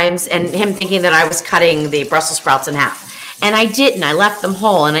Mark Grimes and him thinking that I was cutting the Brussels sprouts in half. And I didn't. I left them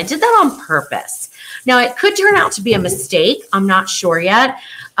whole, and I did that on purpose. Now, it could turn out to be a mistake. I'm not sure yet.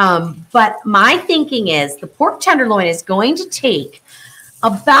 But my thinking is the pork tenderloin is going to take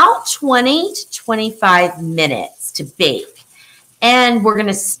about 20 to 25 minutes to bake. And we're going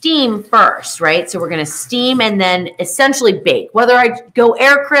to steam first, right? So we're going to steam and then essentially bake. Whether I go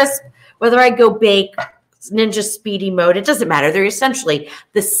air crisp, whether I go bake Ninja Speedy mode, it doesn't matter. They're essentially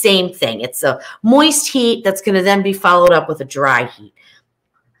the same thing. It's a moist heat that's going to then be followed up with a dry heat.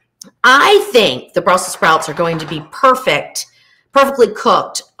 I think the Brussels sprouts are going to be perfectly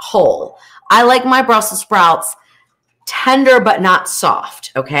cooked whole. I like my Brussels sprouts tender but not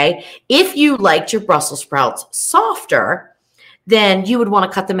soft, okay? If you liked your Brussels sprouts softer, then you would want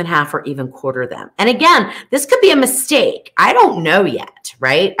to cut them in half or even quarter them. And again, this could be a mistake. I don't know yet,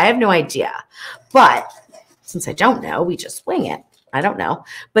 right? I have no idea. But since I don't know, we just wing it. I don't know.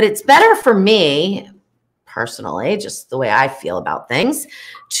 But it's better for me, personally, just the way I feel about things,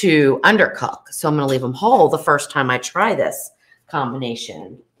 to undercook. So I'm going to leave them whole the first time I try this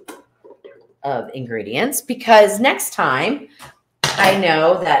combination of ingredients, because next time I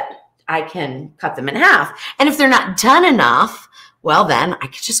know that I can cut them in half. And if they're not done enough, Well, then I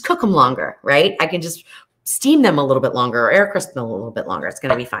could just cook them longer, right? I can just steam them a little bit longer or air crisp them a little bit longer. It's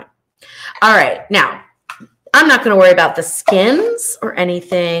going to be fine. All right. Now, I'm not going to worry about the skins or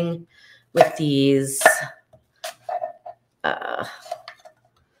anything with these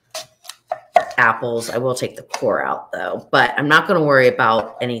apples. I will take the core out though, but I'm not going to worry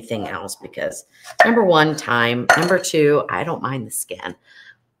about anything else because number one, time. Number two, I don't mind the skin.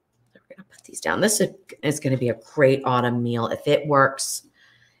 We're going to put these down. This is going to be a great autumn meal. If it works,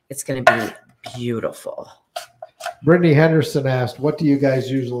 it's going to be beautiful. Brittany Henderson asked, what do you guys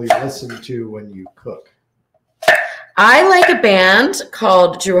usually listen to when you cook? I like a band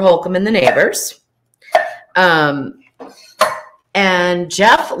called Drew Holcomb and the Neighbors. And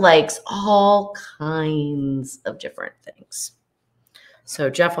Jeff likes all kinds of different things. So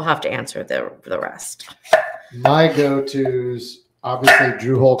Jeff will have to answer the rest. My go-tos, obviously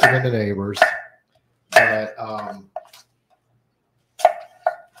Drew Holcomb and the Neighbors. But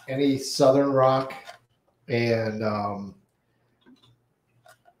any Southern rock and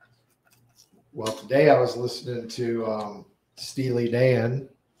well, today I was listening to Steely Dan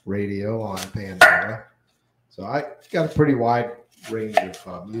radio on Pandora. So I got a pretty wide range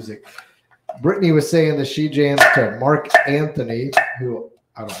of music. Brittany was saying that she jams to Mark Anthony, who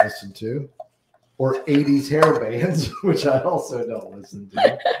I don't listen to, or 80s hair bands, which I also don't listen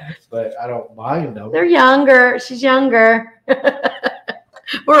to, but I don't mind them. They're younger. She's younger.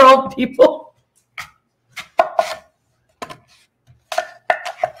 We're old people.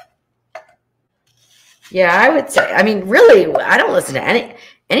 Yeah, I would say. I mean, really, I don't listen to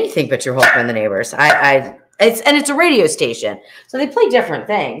anything but Your Holcomb and the Neighbors. It's a radio station, so they play different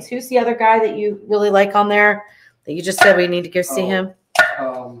things. Who's the other guy that you really like on there that you just said we need to go see him?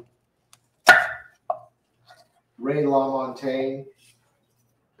 Ray LaMontagne.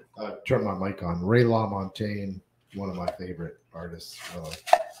 Turn my mic on. Ray LaMontagne, one of my favorite artists. Really.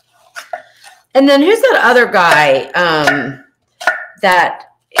 And then who's that other guy? That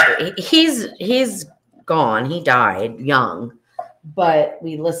he's gone. He died young, but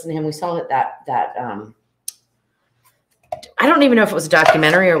we listened to him. We saw it that I don't even know if it was a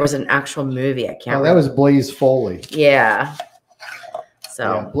documentary or was an actual movie. I can't. Oh, that was Blaze Foley. Yeah.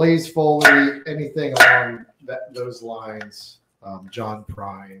 So yeah, Blaze Foley, anything along those lines. John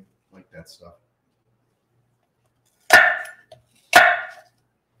Prine, like that stuff. I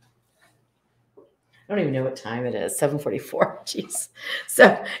don't even know what time it is. 7:44. Jeez.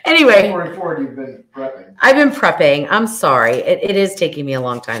 So anyway. 7:44. You've been prepping. I've been prepping. I'm sorry. It is taking me a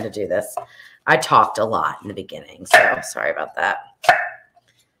long time to do this. I talked a lot in the beginning, so sorry about that.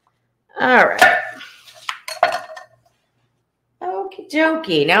 All right. Okie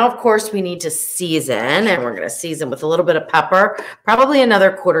dokie. Now, of course, we need to season, and we're going to season with a little bit of pepper, probably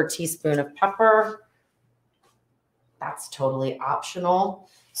another 1/4 teaspoon of pepper. That's totally optional.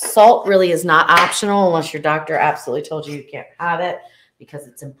 Salt really is not optional unless your doctor absolutely told you can't have it because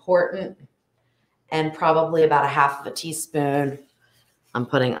it's important. And probably about 1/2 teaspoon I'm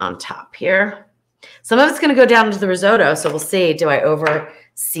putting on top here. Some of it's going to go down into the risotto, so we'll see. Do I over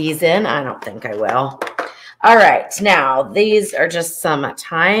season? I don't think I will. All right, now these are just some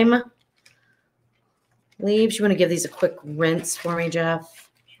thyme leaves. You want to give these a quick rinse for me, Jeff?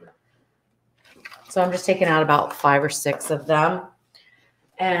 Sure. So I'm just taking out about 5 or 6 of them.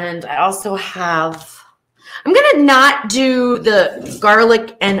 And I also have, I'm going to not do the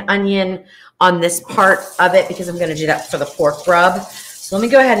garlic and onion on this part of it because I'm going to do that for the pork rub. So let me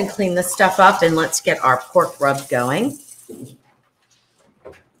go ahead and clean this stuff up and let's get our pork rub going.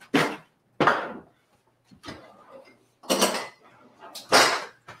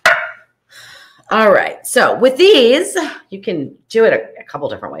 All right. So with these, you can do it a couple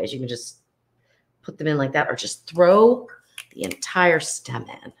different ways. You can just put them in like that or just throw the entire stem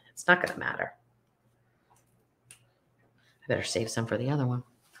in. It's not going to matter. I better save some for the other one.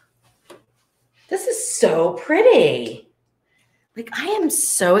 This is so pretty. Like, I am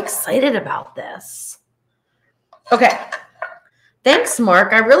so excited about this. Okay. Thanks,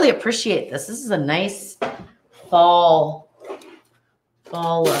 Mark. I really appreciate this. This is a nice fall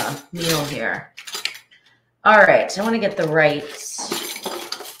meal here. All right. I want to get the right,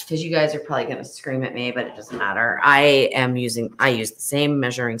 because you guys are probably going to scream at me, but it doesn't matter. I use the same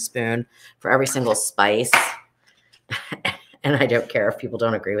measuring spoon for every single spice. And I don't care if people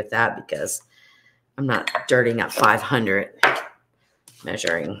don't agree with that because I'm not dirtying up 500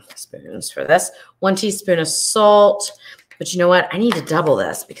 measuring spoons for this. 1 teaspoon of salt. But you know what? I need to double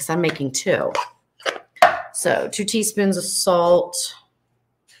this because I'm making 2. So 2 teaspoons of salt.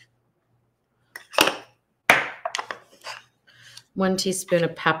 1 teaspoon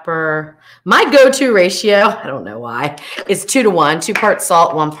of pepper. My go-to ratio, I don't know why, is 2 to 1. 2 parts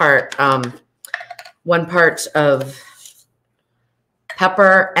salt, 1 part of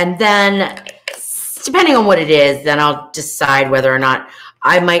pepper. And then depending on what it is, then I'll decide whether or not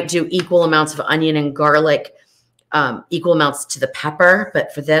I might do equal amounts of onion and garlic, equal amounts to the pepper.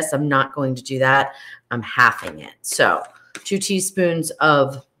 But for this, I'm not going to do that. I'm halving it. So 2 teaspoons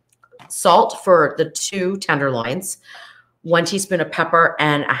of salt for the 2 tenderloins, 1 teaspoon of pepper,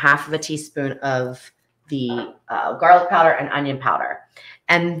 and 1/2 teaspoon of the garlic powder and onion powder.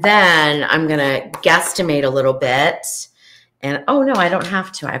 And then I'm going to guesstimate a little bit. And oh no, I don't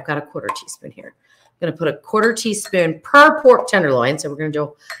have to. I've got a 1/4 teaspoon here. I'm going to put a 1/4 teaspoon per pork tenderloin. So we're going to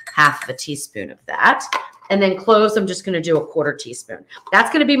do 1/2 teaspoon of that. And then cloves, I'm just going to do a 1/4 teaspoon. That's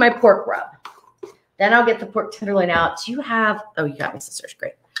going to be my pork rub. Then I'll get the pork tenderloin out. Do you have, oh, you got me scissors.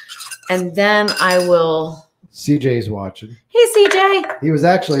 Great. And then I will. CJ's watching. Hey, CJ. He was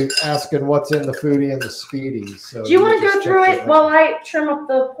actually asking what's in the foodie and the speedy. So do you want to go through it while I trim up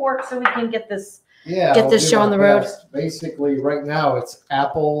the pork so we can get this? Yeah, get this show on the road. Basically, right now it's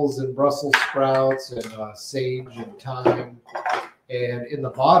apples and Brussels sprouts and sage and thyme. And in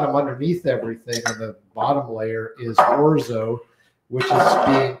the bottom, underneath everything, on the bottom layer is orzo, which is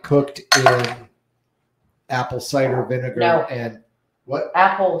being cooked in apple cider vinegar and what?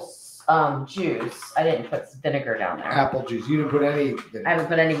 Apple juice. I didn't put vinegar down there. Apple juice. You didn't put any vinegar. I haven't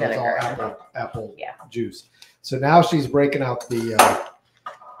put any vinegar. It's all apple juice. So now she's breaking out the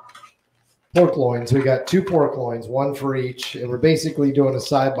pork loins. We got 2 pork loins, 1 for each, and we're basically doing a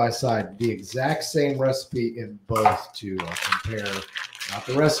side-by-side, the exact same recipe in both to compare, not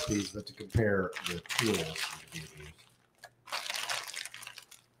the recipes, but to compare the tools.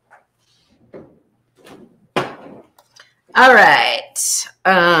 All right.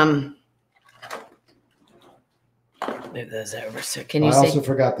 Move those over. So can you see? I also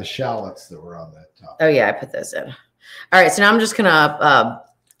forgot the shallots that were on that top. Oh yeah, I put those in. All right. So now I'm just gonna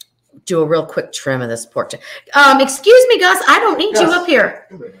do a real quick trim of this pork. Excuse me, Gus. I don't need you up here.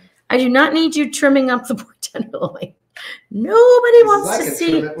 I do not need you trimming up the pork tenderloin. Nobody wants to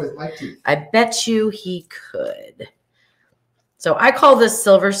see. Trim it with my teeth. I bet you he could. So I call this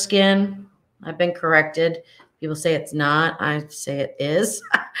silver skin. I've been corrected. People say it's not. I say it is.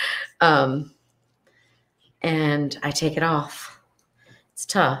 And I take it off. It's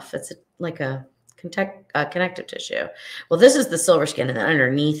tough. It's like a connective tissue. Well, this is the silver skin, and then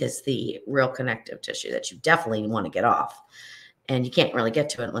underneath is the real connective tissue that you definitely want to get off. And you can't really get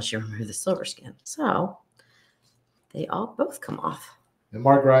to it unless you remove the silver skin. So they all both come off. And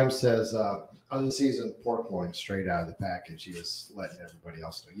Mark Grimes says, unseasoned pork loin straight out of the package. He was letting everybody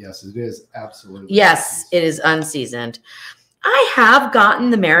else know. Yes, it is absolutely. Yes, it is unseasoned. I have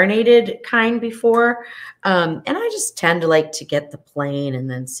gotten the marinated kind before, and I just tend to like to get the plain and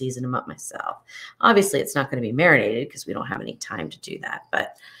then season them up myself. Obviously, it's not going to be marinated because we don't have any time to do that,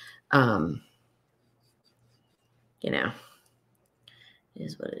 but, you know, it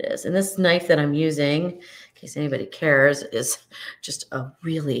is what it is. And this knife that I'm using, in case anybody cares, is just a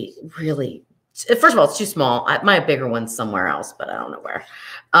really, really, first of all, it's too small. My bigger one's somewhere else, but I don't know where.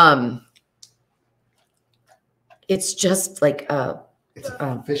 It's just like it's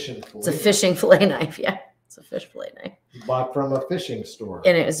a fishing fillet. It's a fishing fillet knife. Yeah, it's a fish fillet knife. You bought from a fishing store,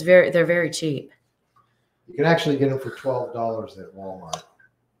 and it was they're very cheap. You can actually get them for $12 at Walmart.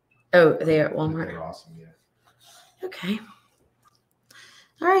 Oh, they are at Walmart. They're awesome. Yeah. Okay.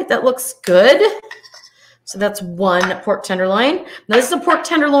 All right, that looks good. So that's 1 pork tenderloin. Now this is a pork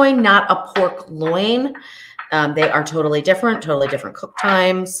tenderloin, not a pork loin. They are totally different cook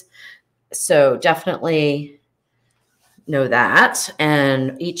times. So definitely know that.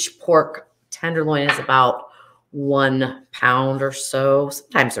 And each pork tenderloin is about 1 pound or so.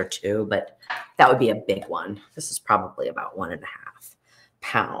 Sometimes they're 2, but that would be a big one. This is probably about 1.5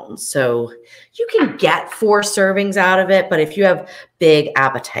 pounds. So you can get 4 servings out of it, but if you have big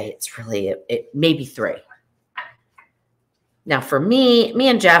appetite, it's really it maybe 3. Now for me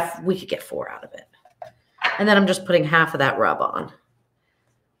and Jeff, we could get 4 out of it. And then I'm just putting half of that rub on.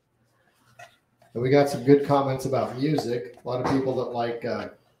 And we got some good comments about music. A lot of people that like,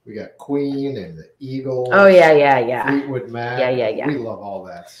 we got Queen and the Eagles. Oh, yeah. Fleetwood Mac. Yeah. We love all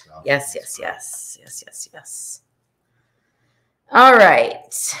that stuff. Yes. All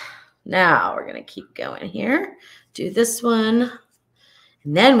right. Now we're going to keep going here. Do this one.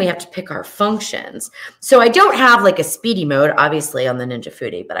 And then we have to pick our functions. So I don't have like a speedy mode, obviously, on the Ninja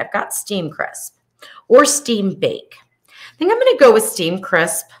Foodie, but I've got Steam Crisp or Steam Bake. I think I'm going to go with Steam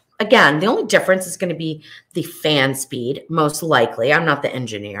Crisp. Again, the only difference is going to be the fan speed, most likely. I'm not the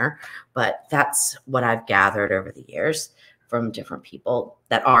engineer, but that's what I've gathered over the years. from different people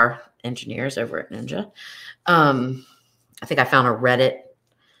that are engineers over at Ninja. I think I found a Reddit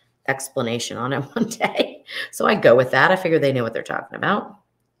explanation on it one day. So I go with that. I figure they know what they're talking about.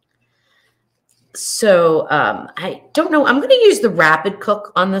 So I don't know. I'm going to use the rapid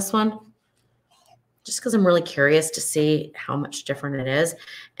cook on this one just because I'm really curious to see how much different it is.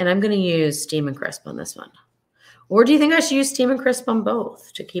 And I'm going to use steam and crisp on this one. Or do you think I should use steam and crisp on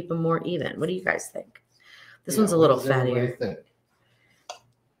both to keep them more even? What do you guys think? This one's a little fattier.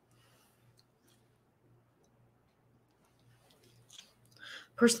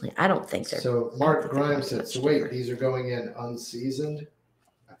 Personally, I don't think they're. So Mark Grimes said, so wait, these are going in unseasoned?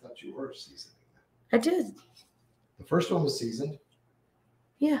 I thought you were seasoning them. I did. The first one was seasoned?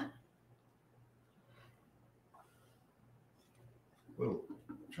 Yeah. Whoa,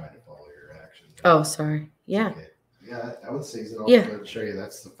 I'm trying to follow your action. Oh, sorry. Yeah. Okay. Yeah, that one's seasoned. Yeah. I'll show you.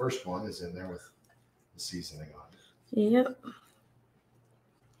 That's the first one is in there with the seasoning on it. Yep.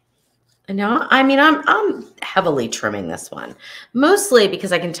 And now, I mean, I'm heavily trimming this one, mostly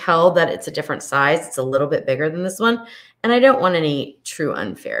because I can tell that it's a different size. It's a little bit bigger than this one. And I don't want any true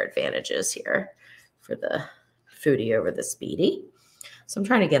unfair advantages here for the foodie over the speedy. So I'm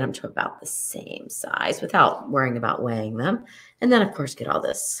trying to get them to about the same size without worrying about weighing them. And then, of course, get all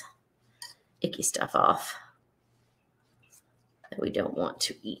this icky stuff off that we don't want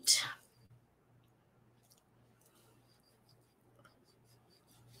to eat.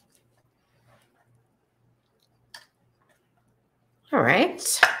 All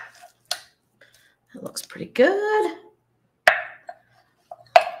right. That looks pretty good.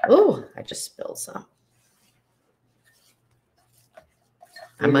 Oh, I just spilled some.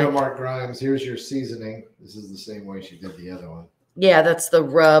 There you go, Mark Grimes. Here's your seasoning. This is the same way she did the other one. Yeah, that's the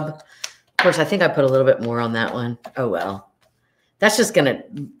rub. Of course, I think I put a little bit more on that one. Oh, well. That's not going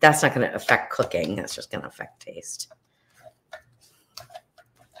to affect cooking. That's just going to affect taste.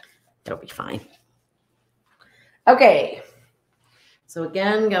 It'll be fine. Okay. So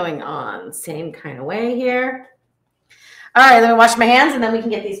again, going on same kind of way here. All right, let me wash my hands and then we can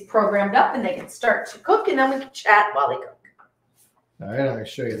get these programmed up and they can start to cook and then we can chat while they cook. All right, I'll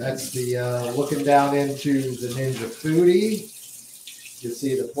show you. That's the looking down into the Ninja Foodie. You can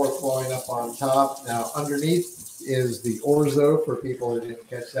see the pork flowing up on top. Now underneath is the orzo for people who didn't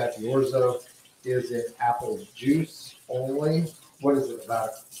catch that. The orzo is in apple juice only. What is it,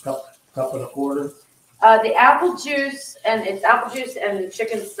 about a cup and a quarter? The apple juice, and it's apple juice and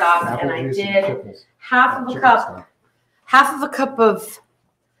chicken stock, Apple and I juice did and half of a chicken cup, stock. half of a cup of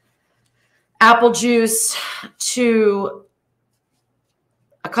apple juice to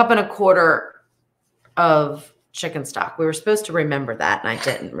a cup and a quarter of chicken stock. We were supposed to remember that, and I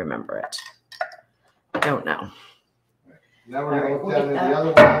didn't remember it. I don't know. Now we're going to look down at the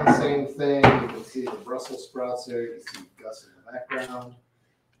other one. Same thing. You can see the Brussels sprouts there. You can see Gus in the background.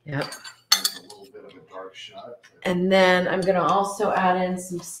 Yep. There's a little bit of a dark shot. And then I'm going to also add in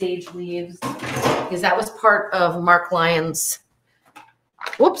some sage leaves because that was part of Mark Lyon's,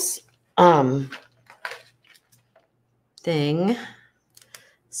 thing.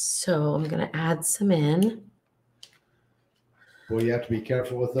 So I'm going to add some in. Well, you have to be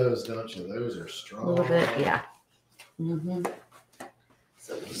careful with those, don't you? Those are strong. A little bit, yeah.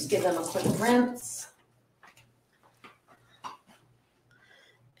 So just give them a quick rinse.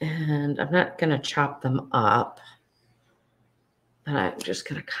 And I'm not going to chop them up, but I'm just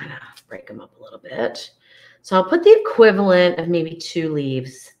going to kind of break them up a little bit. So I'll put the equivalent of maybe 2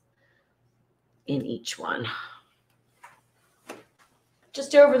 leaves in each one.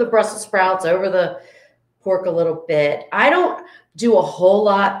 Just over the Brussels sprouts, over the pork a little bit. I don't do a whole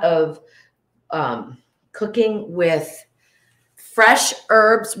lot of cooking with fresh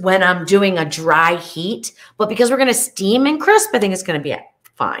herbs when I'm doing a dry heat, but because we're going to steam and crisp, I think it's going to be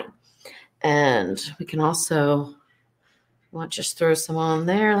fine. And we can also just throw some on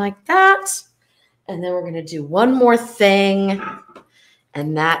there like that. And then we're going to do one more thing.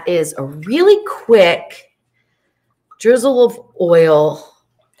 And that is a really quick drizzle of oil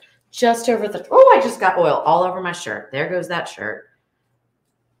just over the, oh, I just got oil all over my shirt. There goes that shirt.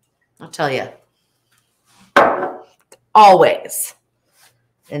 I'll tell you. Always.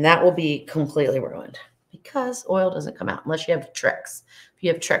 And that will be completely ruined because oil doesn't come out unless you have tricks. If you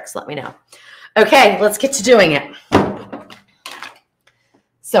have tricks, let me know. Okay, let's get to doing it.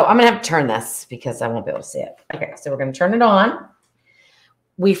 So I'm going to have to turn this because I won't be able to see it. Okay, so we're going to turn it on.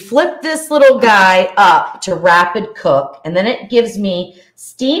 We flip this little guy up to rapid cook, and then it gives me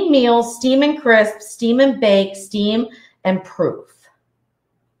steam meals, steam and crisp, steam and bake, steam and proof.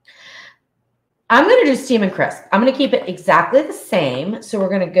 I'm going to do steam and crisp. I'm going to keep it exactly the same. So we're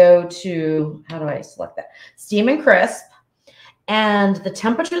going to go to, how do I select that? Steam and crisp. And the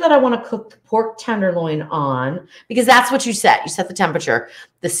temperature that I want to cook the pork tenderloin on, because that's what you set. You set the temperature.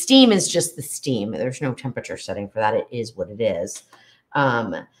 The steam is just the steam. There's no temperature setting for that. It is what it is.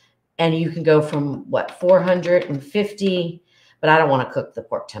 And you can go from, what, 450, but I don't want to cook the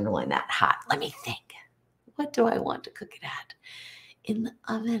pork tenderloin that hot. Let me think. What do I want to cook it at? In the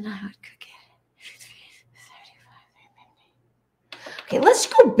oven, I would cook it. Okay, let's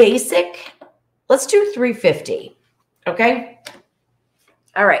go basic. Let's do 350. Okay.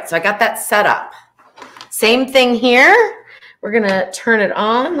 All right. So I got that set up. Same thing here. We're going to turn it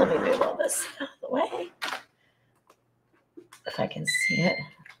on. Let me move all this out of the way. If I can see it.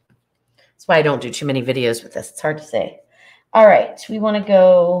 That's why I don't do too many videos with this. It's hard to say. All right. We want to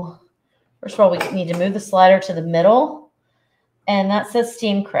go. First of all, we need to move the slider to the middle. And that says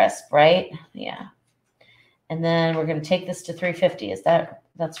steam crisp, right? Yeah. And then we're going to take this to 350.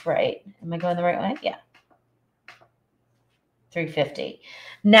 That's right? Am I going the right way? Yeah. 350.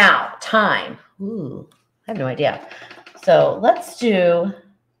 Now, time. Ooh, I have no idea. So let's do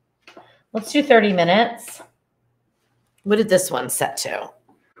 30 minutes. What did this one set to?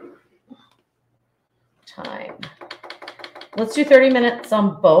 Time. Let's do 30 minutes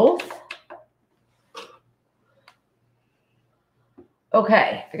on both.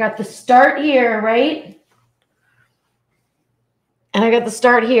 Okay, I got the start here, right? And I got the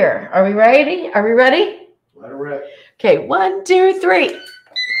start here. Are we ready? Are we ready? Let it rip. Okay, 1, 2, 3.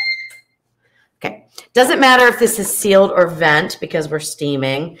 Okay, doesn't matter if this is sealed or vent because we're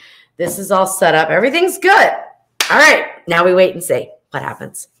steaming. This is all set up. Everything's good. All right, now we wait and see what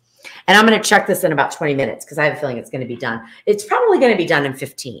happens. And I'm going to check this in about 20 minutes because I have a feeling it's going to be done. It's probably going to be done in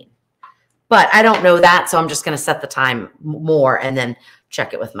 15. But I don't know that, so I'm just going to set the time more and then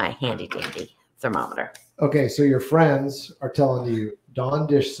check it with my handy dandy thermometer. Okay, so your friends are telling you Dawn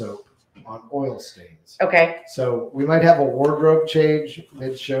dish soap on oil stains. Okay. So we might have a wardrobe change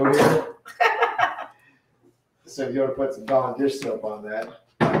mid-show here. So if you want to put some Dawn dish soap on that,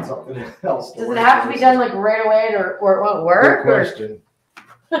 find something else. Does it have to be done like right away or it won't work? Good question.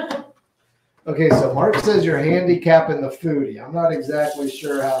 Okay, so Mark says you're handicapping the foodie. I'm not exactly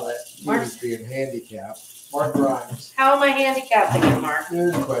sure how that is being handicapped. Mark Grimes. How am I handicapping it, Mark?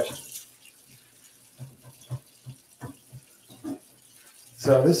 Good question.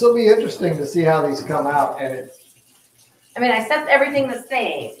 So this will be interesting to see how these come out. And I mean, I set everything the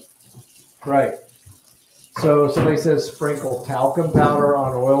same. Right. So somebody says sprinkle talcum powder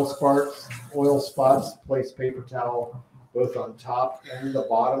on oil spots, place paper towel both on top and the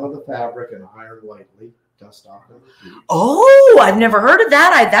bottom of the fabric and iron lightly. Dust off of the feet. Oh, I've never heard of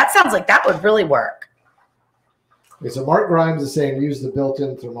that. That sounds like that would really work. Okay, so Mark Grimes is saying use the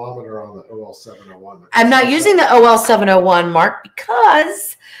built-in thermometer on the OL701. I'm not using the OL701, Mark,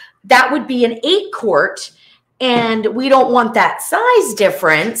 because that would be an 8-quart, and we don't want that size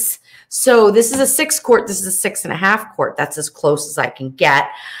difference. So this is a 6-quart. This is a 6.5-quart. That's as close as I can get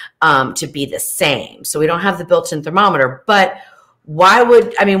to be the same. So we don't have the built-in thermometer. But why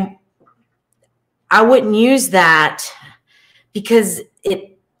would, I mean, I wouldn't use that because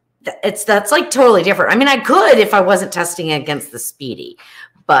that's like totally different. I mean, I could if I wasn't testing it against the Speedy,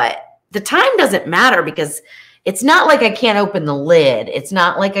 but the time doesn't matter because it's not like I can't open the lid. It's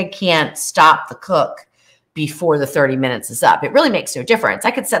not like I can't stop the cook before the 30 minutes is up. It really makes no difference.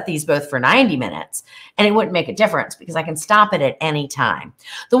 I could set these both for 90 minutes and it wouldn't make a difference because I can stop it at any time.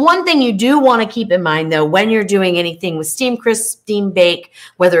 The one thing you do want to keep in mind though, when you're doing anything with steam crisp, steam bake,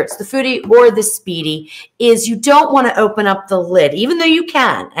 whether it's the Foodie or the Speedy, is you don't want to open up the lid, even though you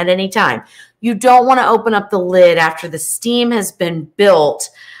can at any time. You don't want to open up the lid after the steam has been built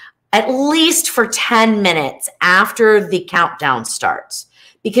at least for 10 minutes after the countdown starts,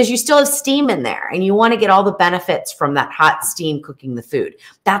 because you still have steam in there and you want to get all the benefits from that hot steam cooking the food.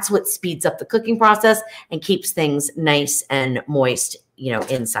 That's what speeds up the cooking process and keeps things nice and moist, you know,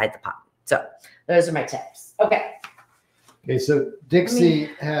 inside the pot. So those are my tips. Okay. Okay, so Dixie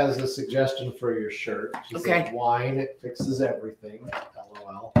has a suggestion for your shirt. She says wine, it fixes everything.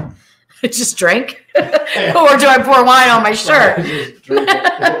 LOL. Just drink? Or do I pour wine on my shirt? Just drink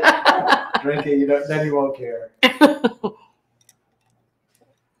it. Drink it, then you won't care.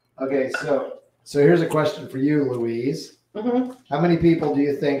 Okay, so here's a question for you, Louise. Mm-hmm. How many people do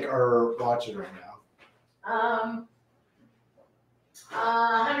you think are watching right now?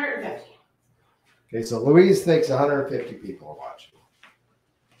 150. Okay, so Louise thinks 150 people are watching.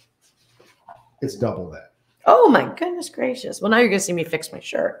 It's double that. Oh my goodness gracious! Well, now you're gonna see me fix my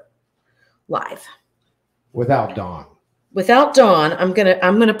shirt live without Dawn. Without Dawn, I'm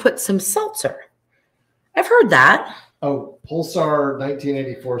gonna put some seltzer. I've heard that. Oh, Pulsar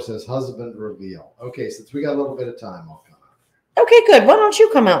 1984 says husband reveal. Okay, since we got a little bit of time, I'll come out. Okay, good. Why don't you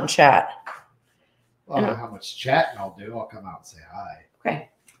come out and chat? I don't know how much chatting I'll do. I'll come out and say hi. Okay.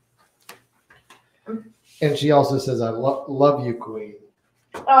 And she also says, I love you, Queen.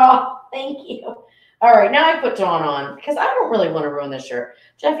 Oh, thank you. All right, now I put Dawn on because I don't really want to ruin this shirt.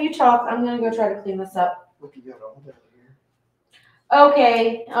 Jeff, you talk. I'm going to go try to clean this up. Look, you got all that here.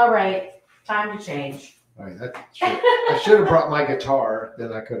 Okay, all right. Time to change. All right, I should have brought my guitar.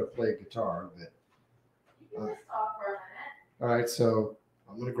 Then I could have played guitar. But all right, so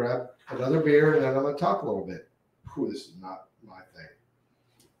I'm going to grab another beer and then I'm going to talk a little bit. Whew, this is not my thing.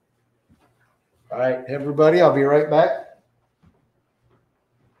 All right, everybody, I'll be right back.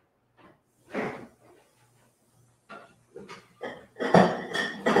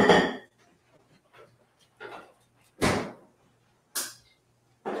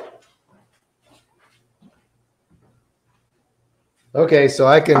 Okay, so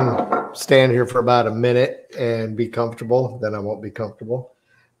I can stand here for about a minute and be comfortable. Then I won't be comfortable.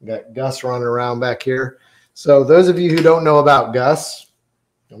 Got Gus running around back here. So those of you who don't know about Gus,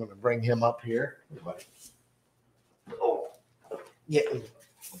 I'm going to bring him up here. Everybody. Oh, getting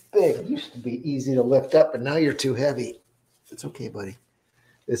big. It used to be easy to lift up, but now you're too heavy. It's okay, buddy.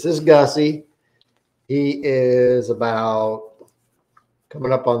 This is Gussie. He is about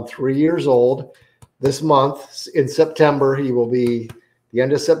coming up on 3 years old. This month, in September, he will be the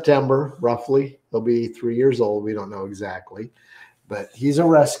end of September, roughly. He'll be 3 years old. We don't know exactly. But he's a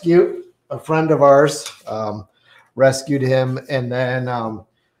rescue. A friend of ours rescued him and then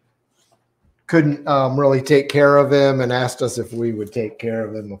couldn't really take care of him and asked us if we would take care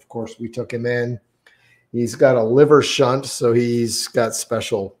of him. Of course, we took him in. He's got a liver shunt, so he's got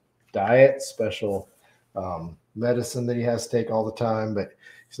special diet, special medicine that he has to take all the time. But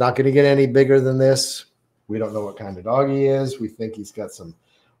he's not going to get any bigger than this. We don't know what kind of dog he is. We think he's got some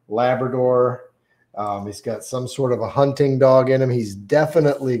Labrador. He's got some sort of a hunting dog in him. He's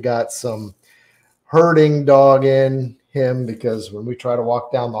definitely got some herding dog in him because when we try to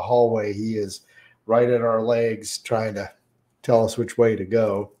walk down the hallway, he is right at our legs trying to tell us which way to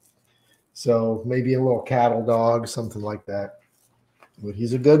go. So maybe a little cattle dog, something like that. But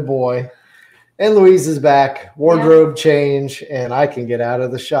he's a good boy. And Louise is back, wardrobe change, and I can get out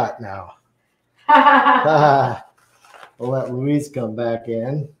of the shot now. We'll let Louise come back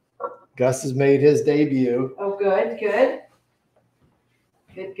in. Gus has made his debut. Oh, good, good.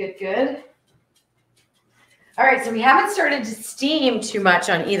 Good, good, good. All right, so we haven't started to steam too much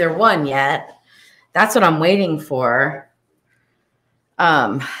on either one yet. That's what I'm waiting for.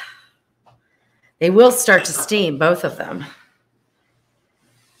 They will start to steam, both of them.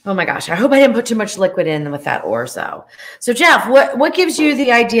 Oh my gosh, I hope I didn't put too much liquid in with that orzo. So Jeff, what gives you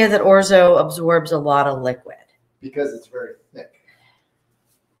the idea that orzo absorbs a lot of liquid? Because it's very thick.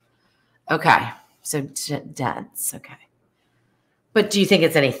 Okay, so dense, okay. But do you think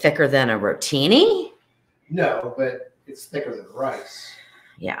it's any thicker than a rotini? No, but it's thicker than rice.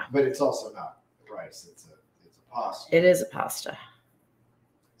 Yeah. But it's also not rice, it's a pasta. It is a pasta.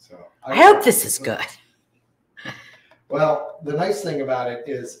 So I hope this is good. Well, the nice thing about it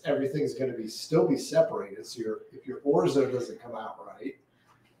is everything's going to still be separated. So if your orzo doesn't come out right,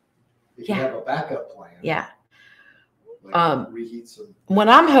 if you have a backup plan. Yeah. Like reheat some. What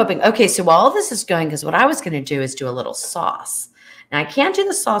I'm hoping, okay, so while all this is going, because what I was going to do is do a little sauce. Now I can't do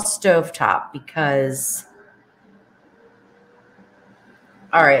the sauce stovetop because,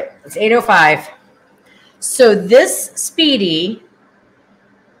 all right, it's 8:05. So this Speedy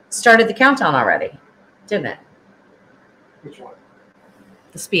started the countdown already, didn't it? Which one?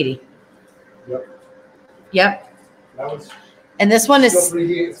 The Speedy. Yep. Yep. That one's and this one is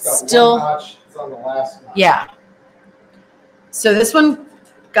still one notch. It's on the last notch. Yeah. So this one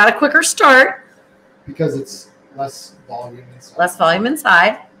got a quicker start. Because it's less volume inside. Less volume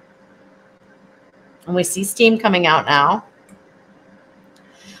inside. And we see steam coming out now.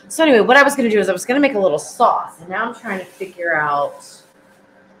 So anyway, what I was going to do is I was going to make a little sauce. And now I'm trying to figure out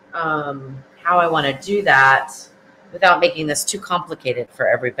how I want to do that without making this too complicated for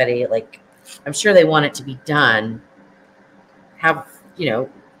everybody. Like, I'm sure they want it to be done.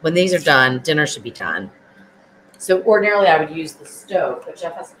 When these are done, dinner should be done. So ordinarily I would use the stove, but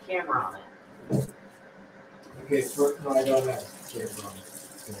Jeff has a camera on it. Okay, no, I don't have a camera on it.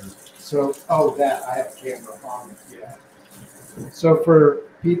 So, I have a camera on it, yeah. So for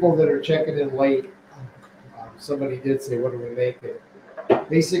people that are checking in late, somebody did say, what do we make it?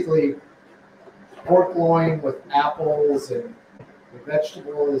 Basically, pork loin with apples, and the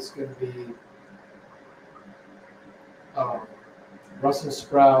vegetable is going to be Brussels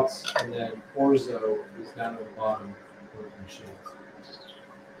sprouts, and then orzo is down at the bottom of the machine.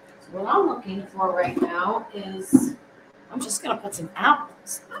 So what I'm looking for right now is I'm just going to put some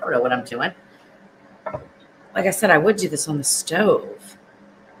apples. I don't know what I'm doing. Like I said, I would do this on the stove.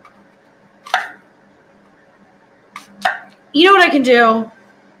 You know what I can do?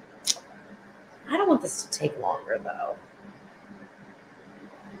 I don't want this to take longer, though.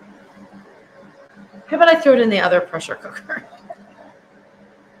 How about I throw it in the other pressure cooker?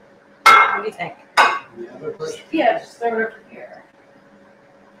 What do you think? The other pressure? Yeah, just throw it over here.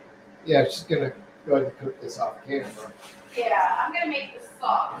 Yeah, she's going to go ahead and cook this off camera. Yeah, I'm going to make the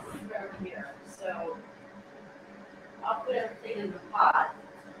sauce over here. So I'll put everything in the pot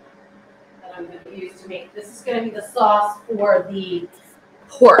that I'm going to use to make. This is going to be the sauce for the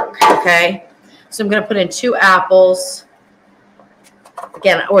pork, okay? So I'm going to put in 2 apples.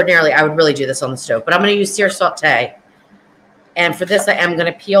 Again, ordinarily, I would really do this on the stove, but I'm going to use sear saute. And for this, I am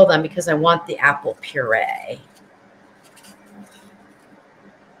going to peel them because I want the apple puree.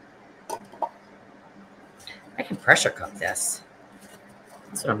 I can pressure cook this.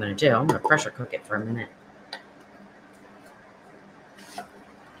 That's what I'm going to do. I'm going to pressure cook it for a minute.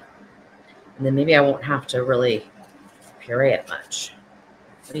 And then maybe I won't have to really puree it much.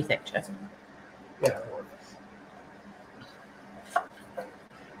 What do you think, Jeff? Yeah, it works.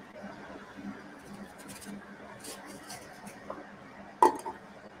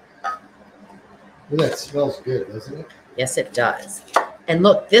 Well, that smells good, doesn't it? Yes, it does. And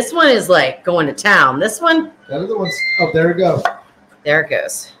look, this one is like going to town. This one. That other one's, oh, there it goes. There it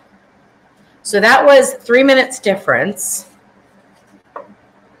goes. So that was 3 minutes difference.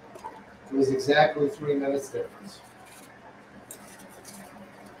 It was exactly 3 minutes difference.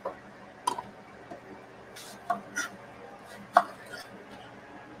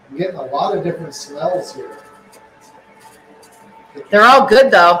 I'm getting a lot of different smells here. They're all good,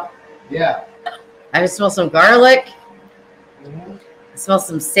 though. Yeah. I smell some garlic. Mm-hmm. I smell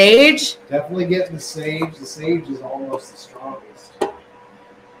some sage. Definitely getting the sage. The sage is almost the strongest.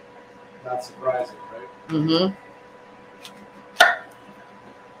 Not surprising, right? Mm-hmm.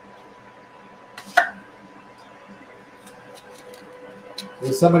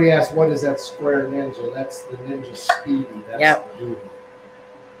 Well, somebody asked, what is that square ninja? That's the Ninja Speedy. That's Yep. the dude.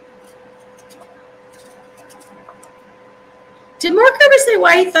 Did Mark ever say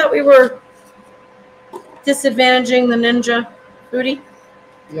why he thought we were disadvantaging the Ninja Foodie?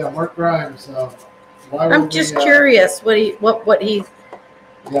 Yeah, Mark Grimes. Why I'm would just we, curious what he. Yeah,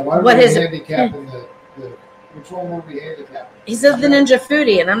 why what were we his- handicapping the which one were we handicapping? He said the Ninja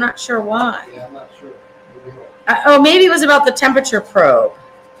Foodie, and I'm not sure why. Yeah, I'm not sure. Maybe it was about the temperature probe.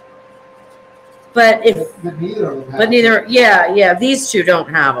 But But neither of them have neither. Yeah. These two don't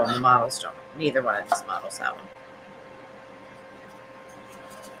have them. The models don't. Neither one of these models have them.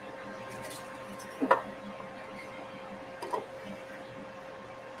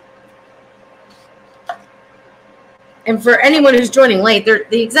 And for anyone who's joining late, they're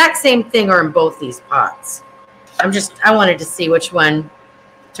the exact same thing are in both these pots. I wanted to see which one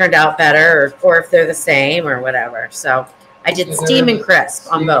turned out better or if they're the same or whatever. So I did steam and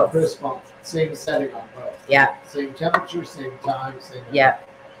crisp on both. Crisp on, same setting on both. Yeah. Same temperature, same time, same. Yeah.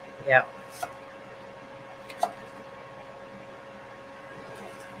 Yeah.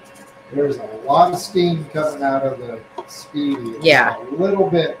 There's a lot of steam coming out of the Speedy. It's Yeah. a little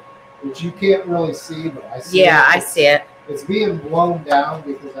bit, which you can't really see, but I see. Yeah, I see it. It's being blown down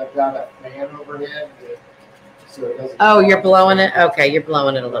because I've got a fan overhead, so it doesn't. Oh, you're blowing it? Okay, you're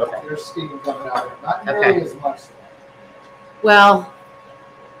blowing it a little bit. There's steam coming out of it. Not nearly as much. Well,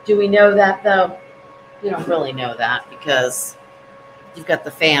 do we know that though? We don't really know that because you've got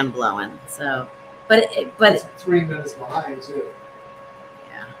the fan blowing. So, but It's 3 minutes behind too.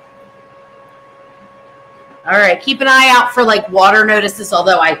 yeah. All right, keep an eye out for like water notices.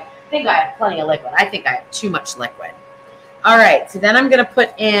 Although I think I have plenty of liquid. I think I have too much liquid. All right, so then I'm going to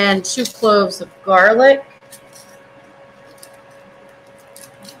put in 2 cloves of garlic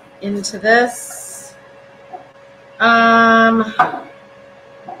into this. We're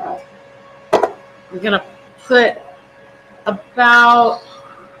going to put about,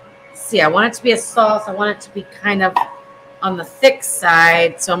 I want it to be a sauce. I want it to be kind of on the thick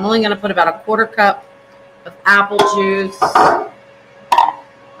side. So I'm only going to put about 1/4 cup of apple juice,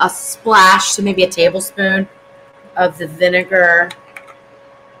 a splash, so maybe a tablespoon of the vinegar.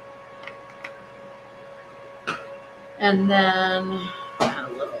 And then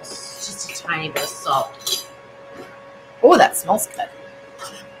just a tiny bit of salt. Oh, that smells good.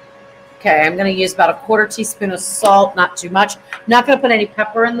 Okay, I'm going to use about 1/4 teaspoon of salt, not too much. I'm not going to put any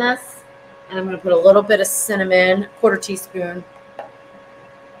pepper in this. And I'm going to put a little bit of cinnamon, 1/4 teaspoon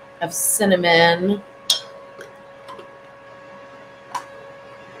of cinnamon.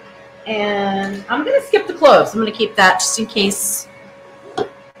 And I'm going to skip the cloves. I'm going to keep that just in case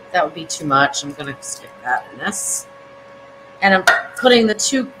that would be too much. I'm going to skip that in this. And I'm putting the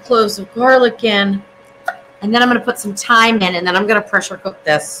 2 cloves of garlic in. And then I'm going to put some thyme in. And then I'm going to pressure cook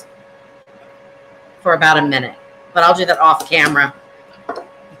this for about a minute. But I'll do that off camera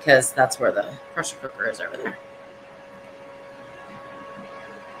because that's where the pressure cooker is over there.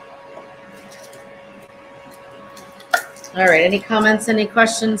 All right. Any comments? Any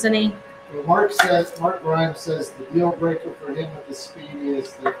questions? Any? Well, Mark Grimes says the deal breaker for him with the speedy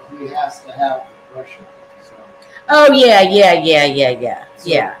is that he has to have the pressure. So, oh yeah. So,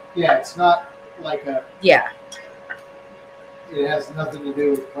 yeah, it's not like a. Yeah. It has nothing to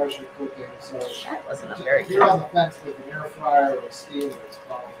do with pressure cooking. So that wasn't a very. If you're on the fence with an air fryer or a steamer, it's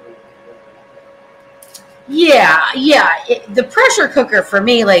probably. Yeah. The pressure cooker for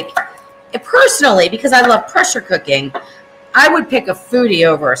me, like personally, because I love pressure cooking, I would pick a Foodie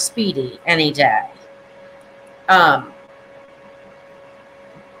over a Speedy any day. But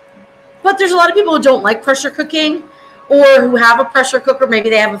there's a lot of people who don't like pressure cooking or who have a pressure cooker. Maybe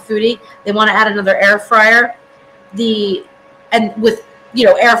they have a Foodie. They want to add another air fryer. And with,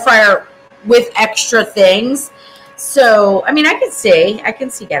 air fryer with extra things. So, I mean, I can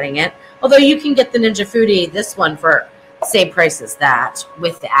see getting it. Although you can get the Ninja Foodie, this one, for the same price as that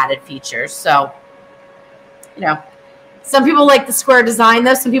with the added features. So, some people like the square design,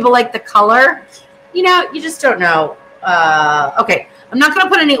 though. Some people like the color. You just don't know. Okay, I'm not going to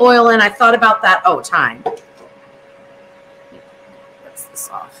put any oil in. I thought about that. Oh, time. What's this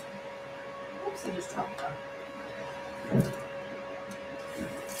off? Oops, I just dropped that.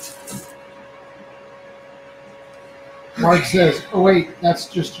 Mark says, oh, wait, that's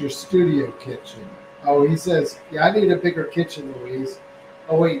just your studio kitchen. Oh, he says, yeah, I need a bigger kitchen, Louise.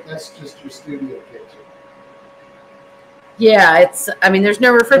 Oh, wait, that's just your studio kitchen. Yeah, there's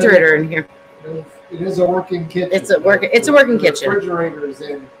no refrigerator in here. It is a working kitchen. It's a working kitchen. The refrigerator is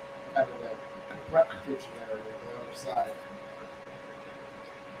in kind of the prep kitchen area on the other side.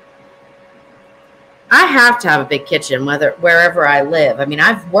 I have to have a big kitchen wherever I live. I mean,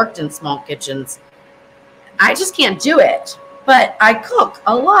 I've worked in small kitchens. I just can't do it. But I cook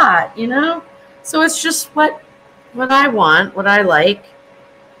a lot, So it's just what I want, what I like.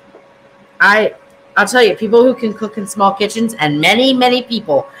 I'll tell you, people who can cook in small kitchens, and many, many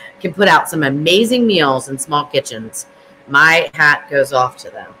people can put out some amazing meals in small kitchens. My hat goes off to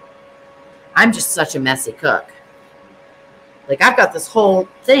them. I'm just such a messy cook. Like, I've got this whole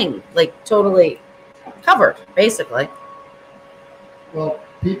thing, like, totally covered, basically. Well,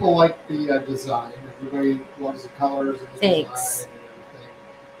 people like the design. Everybody loves the colors and the design and everything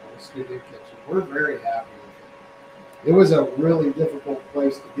on the studio kitchen. We're very happy with it. It was a really difficult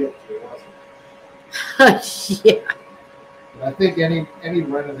place to get to, wasn't it? Yeah. But I think any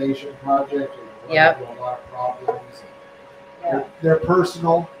renovation project, you run into a lot of problems. Yeah. They're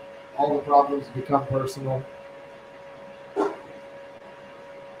personal. All the problems become personal.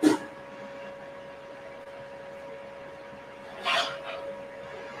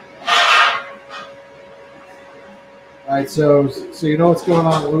 All right, so you know what's going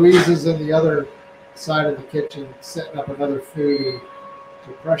on. Louise is in the other side of the kitchen setting up another food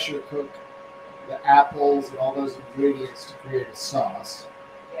to pressure cook the apples and all those ingredients to create a sauce.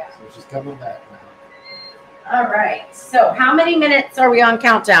 Yeah. So she's coming back now. All right. So how many minutes are we on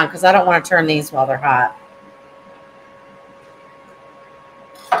countdown? Because I don't want to turn these while they're hot.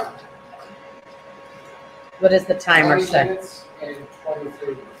 What does the timer say? 20 minutes and 23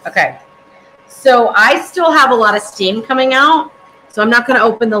 minutes. Okay. So I still have a lot of steam coming out, so I'm not going to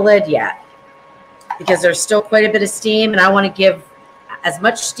open the lid yet because there's still quite a bit of steam, and I want to give as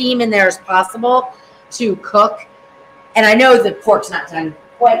much steam in there as possible to cook. And I know the pork's not done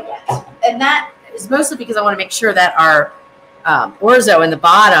quite yet, and that is mostly because I want to make sure that our orzo in the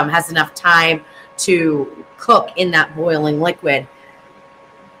bottom has enough time to cook in that boiling liquid.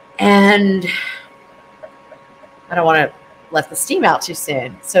 And I don't want to let the steam out too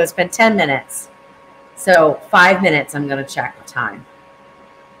soon. So it's been 10 minutes. So 5 minutes, I'm going to check the time.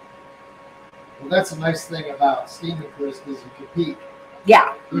 Well, that's a nice thing about steaming, Chris, is you can peek.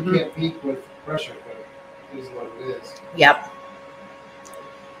 Yeah. You can't peek with pressure cooker, is what it is. Yep.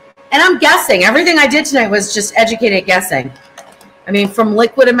 And I'm guessing. Everything I did tonight was just educated guessing. I mean, from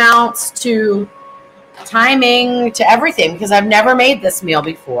liquid amounts to timing to everything, because I've never made this meal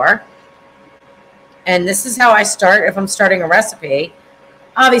before. And this is how I start if I'm starting a recipe.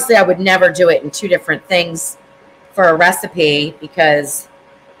 Obviously, I would never do it in two different things for a recipe because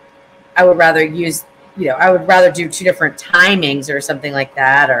I would rather use, I would rather do two different timings or something like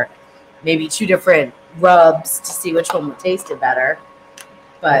that, or maybe two different rubs to see which one would taste it better.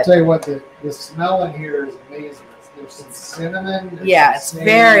 But I'll tell you what, the smell in here is amazing. There's some cinnamon. Yeah, it's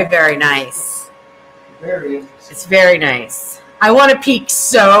very, very nice. Very interesting. It's very nice. I want to peek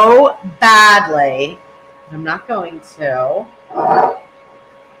so badly. I'm not going to.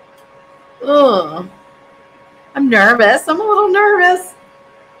 Ugh. I'm nervous. I'm a little nervous.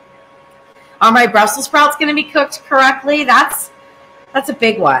 Are my Brussels sprouts going to be cooked correctly? That's a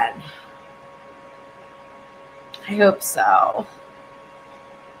big one. I hope so.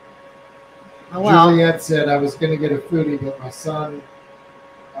 Oh, well. Juliet said I was going to get a foodie, but my son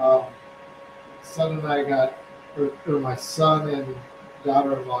and I got, or my son and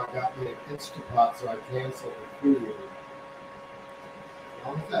daughter-in-law got me an Instant Pot, so I canceled the foodie.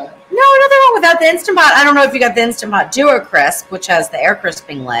 Wrong with that? No, nothing wrong without the Instant Pot. I don't know if you got the Instant Pot Duo Crisp, which has the air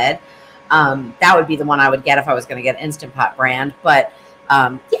crisping lid. That would be the one I would get if I was going to get Instant Pot brand. But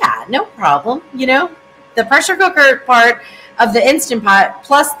yeah, no problem. You know, the pressure cooker part of the Instant Pot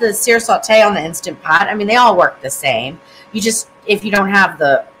plus the sear saute on the Instant Pot, I mean, they all work the same. You just, if you don't have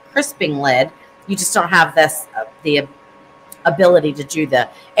the crisping lid, you just don't have this the ability to do the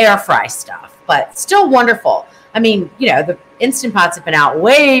air fry stuff. But still wonderful. I mean, you know, the Instant Pots have been out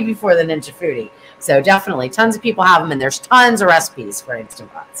way before the Ninja Foodie. So definitely tons of people have them, and there's tons of recipes for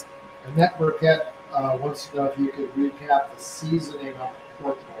Instant Pots. Annette Burkett wants to know if you could recap the seasoning on the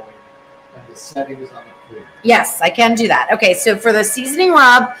pork loin and the settings on the food. Yes, I can do that. Okay, so for the seasoning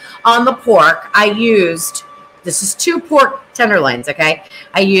rub on the pork, I used, this is 2 pork tenderloins, okay?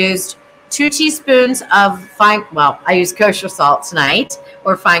 I used 2 teaspoons of fine, well, I used kosher salt tonight,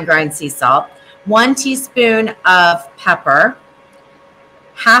 or fine grind sea salt, 1 teaspoon of pepper,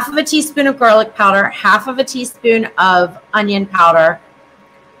 half of a teaspoon of garlic powder, half of a teaspoon of onion powder,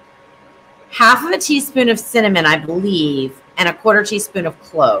 half of a teaspoon of cinnamon, I believe, and a 1/4 teaspoon of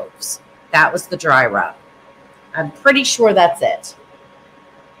cloves. That was the dry rub. I'm pretty sure that's it.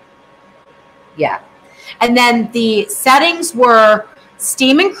 Yeah. And then the settings were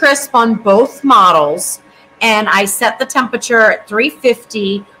steam and crisp on both models, and I set the temperature at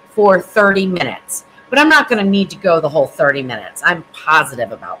 350 for 30 minutes. But I'm not going to need to go the whole 30 minutes. I'm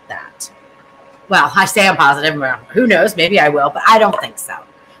positive about that. Well, I say I'm positive. Who knows? Maybe I will, but I don't think so.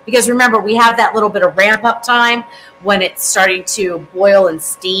 Because remember, we have that little bit of ramp up time when it's starting to boil and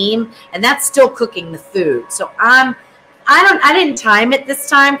steam, and that's still cooking the food. So I didn't time it this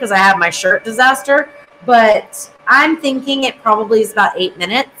time because I have my shirt disaster, but I'm thinking it probably is about 8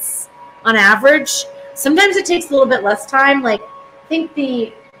 minutes on average. Sometimes it takes a little bit less time. Like, I think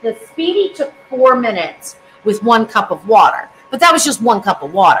the Speedy took 4 minutes with 1 cup of water, but that was just 1 cup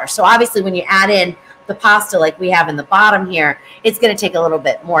of water. So obviously when you add in the pasta like we have in the bottom here, it's going to take a little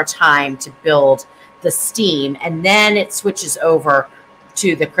bit more time to build the steam, and then it switches over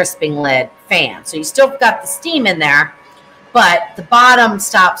to the crisping lid fan. So you still got the steam in there, but the bottom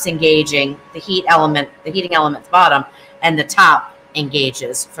stops engaging, the heating element's bottom, and the top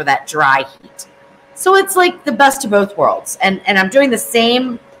engages for that dry heat. So it's like the best of both worlds. And I'm doing the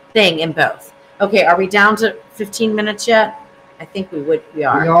same thing in both. Okay, are we down to 15 minutes yet? I think we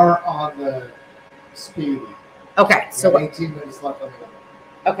are. We are on the Speedy. Okay, so 18 minutes left on the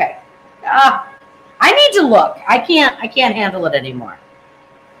other. Okay. I need to look. I can't handle it anymore.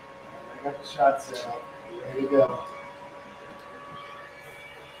 I got the shot set up. Ready to go.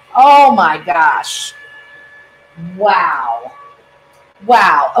 Oh my gosh. Wow.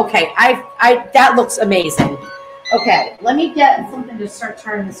 Wow. Okay. That looks amazing. Okay. Let me get something to start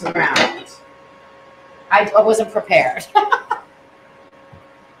turning this around. I wasn't prepared.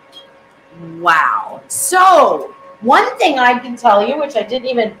 Wow. So one thing I can tell you, which I didn't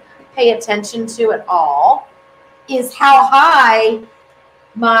even pay attention to at all, is how high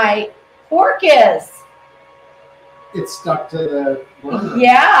my pork is. It's stuck to the burner.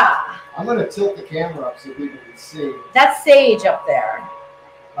 Yeah. I'm going to tilt the camera up so people can see. That's sage up there.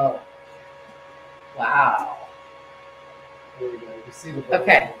 Oh. Wow. There we go. You can see the burner.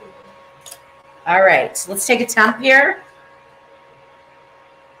 Okay. All right. So let's take a temp here.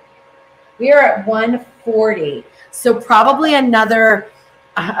 We are at 140. So probably another,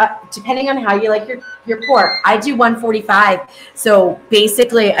 depending on how you like your pork, I do 145. So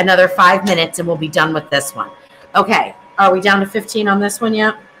basically another 5 minutes and we'll be done with this one. Okay. Are we down to 15 on this one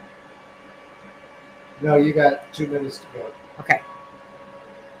yet? No, you got 2 minutes to go. Okay.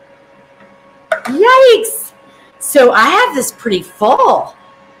 Yikes. So I have this pretty full.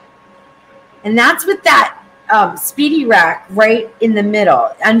 And that's with that Speedy rack right in the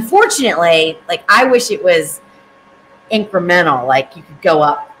middle. Unfortunately, like, I wish it was incremental. Like, you could go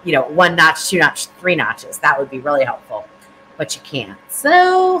up, 1 notch, 2 notch, 3 notches. That would be really helpful. But you can't.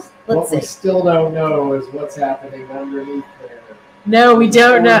 So let's see. What we still don't know is what's happening underneath there. No, we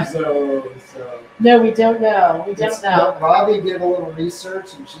don't know. So. No, we don't know. We don't know. Bobby did a little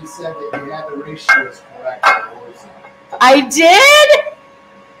research, and she said that you had the ratios correct. I did?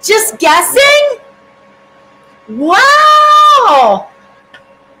 Just guessing? Wow!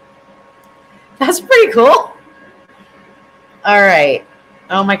 That's pretty cool. All right.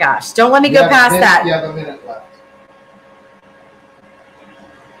 Oh my gosh. Don't let me go past that. You have a minute left.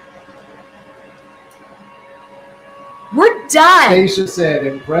 We're done. Stacia said,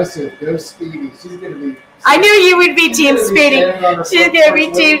 impressive. Go Speedy. She's going to be. I knew you would be Team Speedy. She's going to be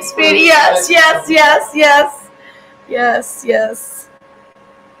Team Speedy. Yes, yes, yes, yes. Yes, yes.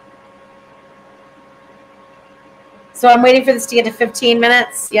 So I'm waiting for this to get to 15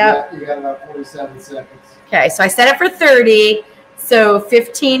 minutes. Yep. Yeah, you got about 47 seconds. Okay, so I set it for 30. So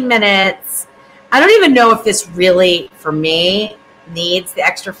 15 minutes. I don't even know if this really, for me, needs the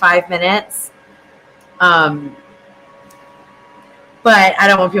extra 5 minutes. But I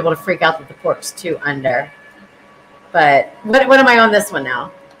don't want people to freak out that the pork's too under. But what am I on this one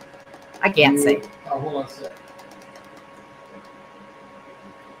now? I can't see. Oh, hold on a second.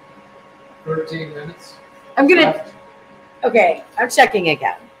 13 minutes. I'm going to... Okay, I'm checking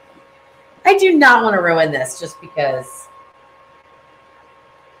again. I do not want to ruin this just because...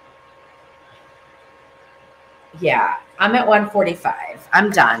 Yeah, I'm at 145.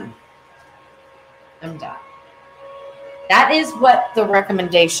 I'm done. I'm done. That is what the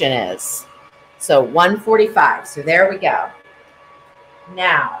recommendation is. So 145. So there we go.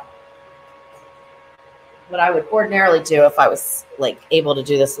 Now, what I would ordinarily do if I was like able to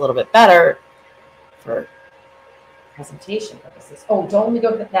do this a little bit better for presentation purposes. Oh, don't let me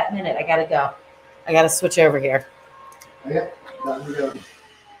go that minute. I gotta go. I gotta switch over here. Yeah, let me go.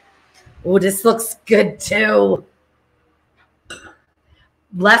 Oh, this looks good too.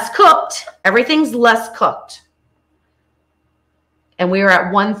 Less cooked. Everything's less cooked. And we are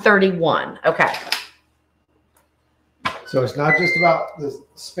at 131. Okay. So it's not just about the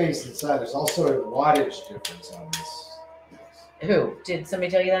space inside. There's also a wattage difference on this. Who? Did somebody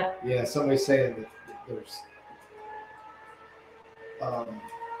tell you that? Yeah, somebody's saying that there's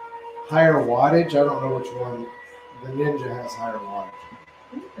higher wattage. I don't know which one. The Ninja has higher wattage.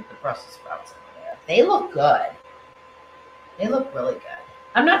 Let me put the Brussels sprouts over there. They look good. They look really good.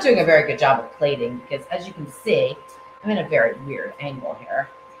 I'm not doing a very good job of plating because, as you can see, I'm in a very weird angle here.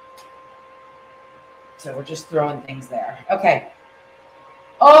 So we're just throwing things there. Okay.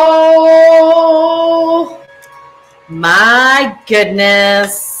 Oh, my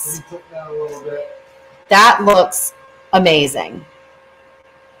goodness. Put that a little bit. That looks amazing.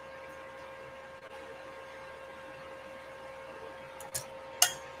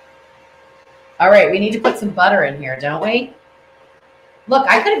 All right, we need to put some butter in here, don't we? Look,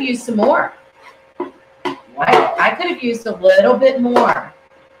 I could have used some more. I could have used a little bit more.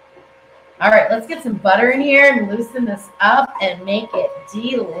 All right, let's get some butter in here and loosen this up and make it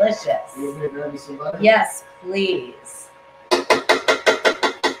delicious. You want me to grab you some butter? Yes, please.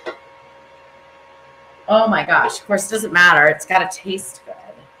 Oh my gosh, of course it doesn't matter. It's got to taste good.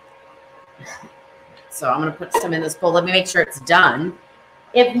 So I'm going to put some in this bowl. Let me make sure it's done.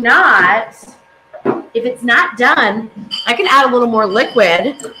 If it's not done, I can add a little more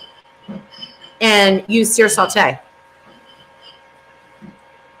liquid and use sear saute.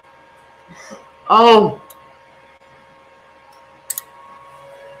 Oh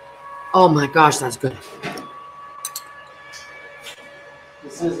my gosh, that's good.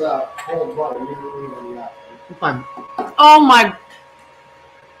 This is cold butter. You don't leave any out. Fun. Oh my.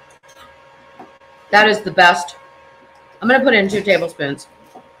 That is the best. I'm going to put in 2 tablespoons.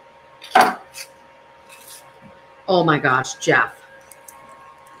 Oh my gosh, Jeff.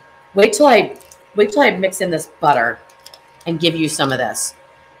 Wait till I mix in this butter and give you some of this.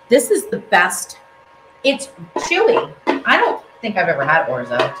 This is the best. It's chewy. I don't think I've ever had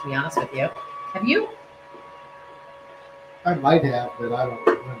orzo, to be honest with you. Have you? I might have, but I don't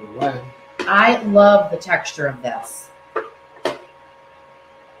remember when. I love the texture of this.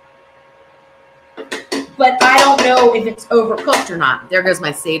 But I don't know if it's overcooked or not. There goes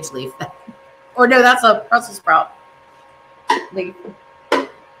my sage leaf. Or no, that's a Brussels sprout leaf.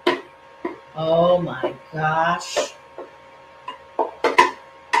 Oh my gosh.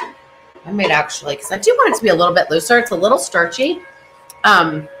 I might actually, because I do want it to be a little bit looser. It's a little starchy.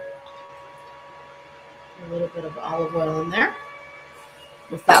 A little bit of olive oil in there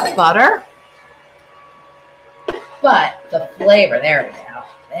with that butter. But the flavor, there we go.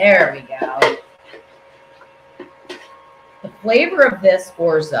 There we go. The flavor of this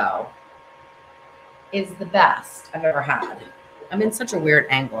orzo is the best I've ever had. I'm in such a weird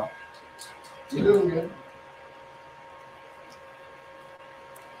angle. You're doing good.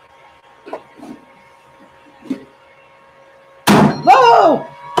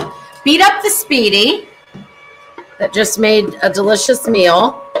 speed up the speedy that just made a delicious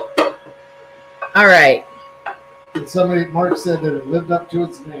meal. All right. And somebody, Mark said that it lived up to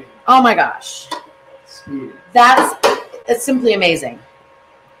its name. Oh my gosh. Speedy. It's simply amazing.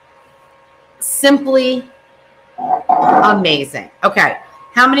 Simply amazing. Okay.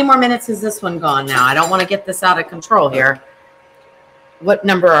 How many more minutes has this one gone now? I don't want to get this out of control here. What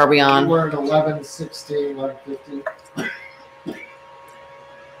number are we on? We're at 11:16, 11:15.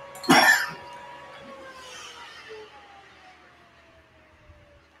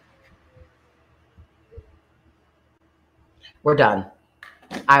 We're done.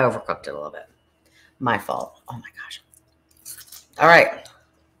 I overcooked it a little bit. My fault. Oh my gosh. All right.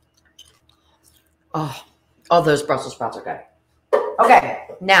 Oh, all those Brussels sprouts are good. Okay,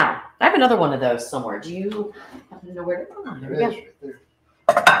 now I have another one of those somewhere. Do you happen to know where to put them? There we go. Right there.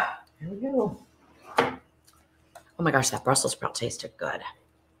 Here we go. Oh my gosh, that Brussels sprout tasted good.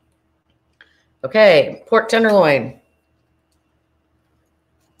 Okay, pork tenderloin.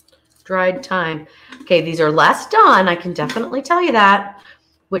 Dried thyme. Okay, these are less done. I can definitely tell you that,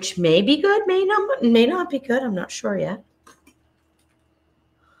 which may be good, may not be good. I'm not sure yet.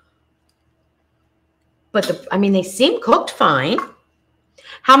 But they seem cooked fine.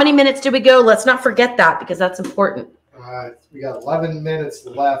 How many minutes did we go? Let's not forget that because that's important. We got 11 minutes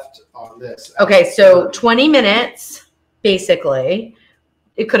left on this. Okay, so 20 minutes, basically.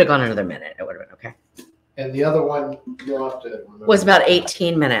 It could have gone another minute. It would have been okay. And the other one, you'll have to remember. Was about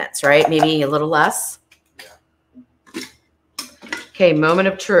 18 minutes, right? Maybe a little less. Yeah. Okay, moment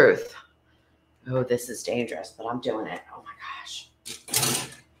of truth. Oh, this is dangerous, but I'm doing it. Oh my gosh. Okay.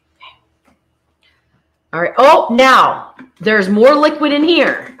 All right. Oh, now there's more liquid in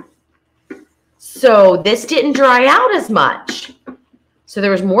here. So this didn't dry out as much. So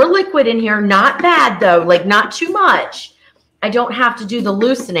there was more liquid in here. Not bad though, like not too much. I don't have to do the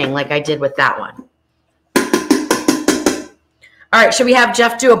loosening like I did with that one. All right, should we have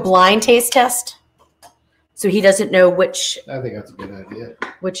Jeff do a blind taste test? So he doesn't know which. I think that's a good idea.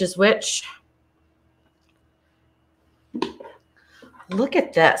 Which is which. Look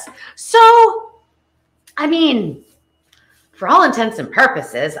at this. So, for all intents and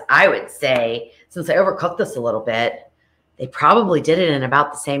purposes, I would say, since I overcooked this a little bit, they probably did it in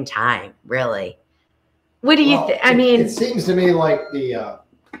about the same time, really. What do you think? It seems to me like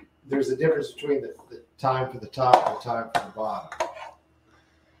there's a difference between the time for the top and the time for the bottom.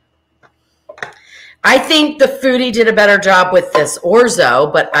 I think the foodie did a better job with this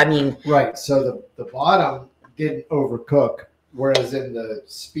orzo, but Right, so the bottom didn't overcook, whereas in the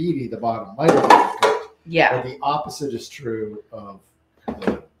speedy, the bottom might have overcooked. Yeah. But the opposite is true of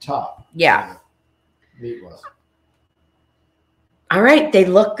the top. Yeah. The meat was. All right, they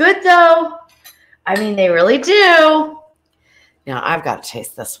look good though. They really do. Now I've got to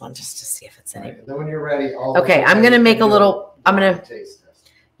taste this one just to see if it's any. Right, then when you're ready, okay, I'm gonna make a little. Taste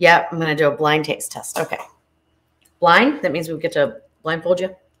test. Yeah, I'm gonna do a blind taste test. Okay, blind. That means we get to blindfold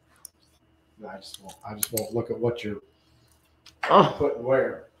you. No, I just won't look at what you're Oh putting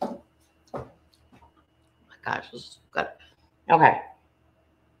where. my gosh, this is good. Okay.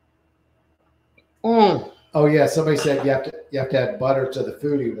 Oh yeah, somebody said you have to add butter to the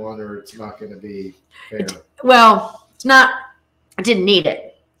foodie one, or it's not going to be fair. Well, it's not. I didn't need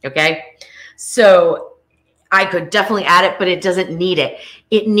it. Okay, so I could definitely add it, but it doesn't need it.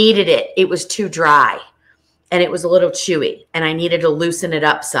 It needed it. It was too dry, and it was a little chewy, and I needed to loosen it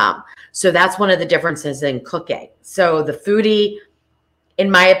up some. So that's one of the differences in cooking. So the foodie, in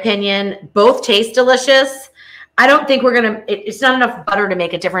my opinion, both taste delicious. I don't think we're gonna. It's not enough butter to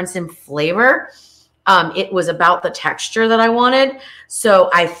make a difference in flavor. It was about the texture that I wanted. So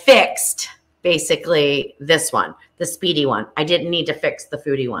I fixed basically this one, the speedy one. I didn't need to fix the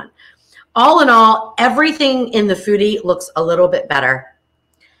foodie one. All in all, everything in the foodie looks a little bit better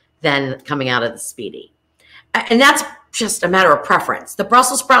than coming out of the speedy. And that's just a matter of preference. The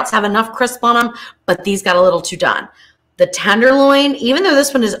Brussels sprouts have enough crisp on them, but these got a little too done. The tenderloin, even though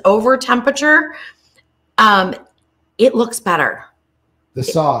this one is over temperature, it looks better. The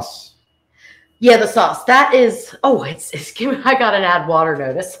sauce. Yeah, the sauce. That is, it's giving, I got an add water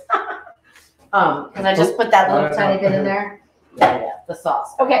notice. Can I just put that little tiny bit in there? Yeah, the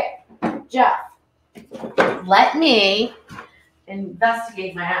sauce. Okay, Jeff, let me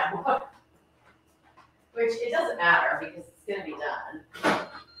investigate my add water, which it doesn't matter because it's going to be done.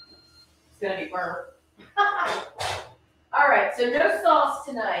 It's going to be burnt. All right, so no sauce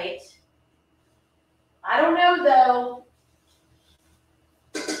tonight. I don't know though.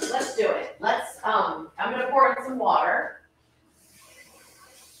 Let's do it. I'm going to pour in some water.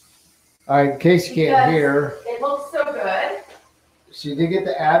 All right, in case you can't hear. It looks so good. she did get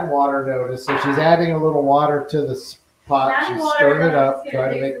to add water notice, so she's adding a little water to the pot. Adding She's water, stirring it I'm up, just gonna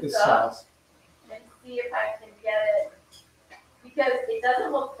trying to mix make this this up. sauce. And see if I can get it, because it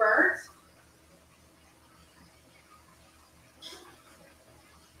doesn't look burnt.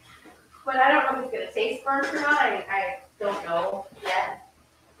 But I don't know if it's going to taste burnt or not. I don't know yet.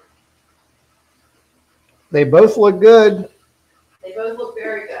 They both look good. They both look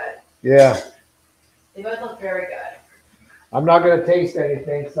very good. Yeah. They both look very good. I'm not going to taste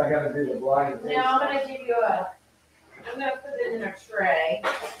anything because I got to do the blind taste. Now I'm going to give you I'm going to put it in a tray.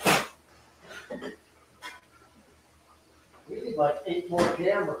 We need like 8 more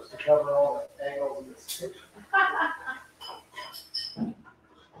cameras to cover all the angles in this kitchen.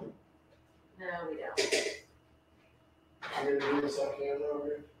 No, we don't. You're going to do this on camera over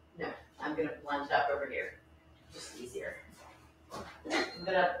here? No, I'm going to blend it up over here. Just easier. I'm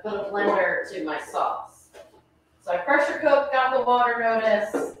going to put a blender to my sauce. So I pressure cooked, got the water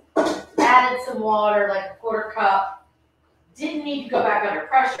notice, added some water, like a 1/4 cup. Didn't need to go back under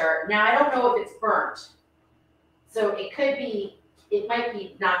pressure. Now I don't know if it's burnt. So it could be, it might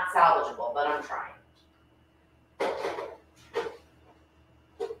be not salvageable, but I'm trying.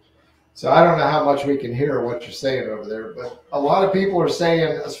 So I don't know how much we can hear what you're saying over there, but a lot of people are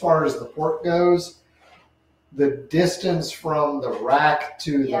saying, as far as the pork goes, the distance from the rack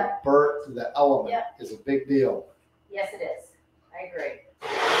to the burnt to the element is a big deal. Yes, it is. I agree.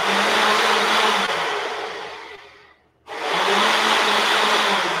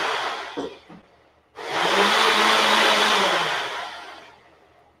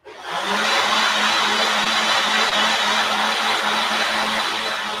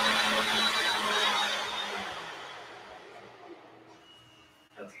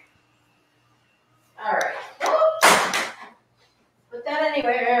 All right. Put that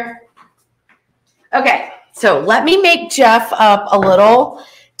anywhere. Okay, so let me make Jeff up a little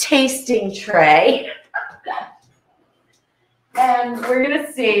tasting tray. And we're going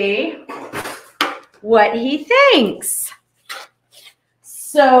to see what he thinks.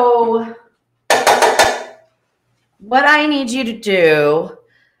 So what I need you to do,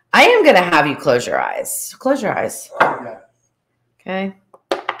 I am going to have you close your eyes. Close your eyes. Okay.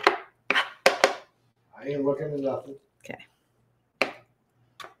 I ain't looking at nothing. Okay.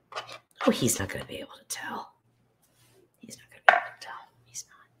 Oh, he's not going to be able to tell. He's not going to be able to tell. He's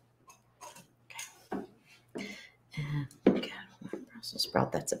not. Okay. And we got one Brussels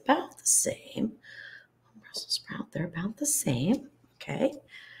sprout. That's about the same. One Brussels sprout. They're about the same. Okay.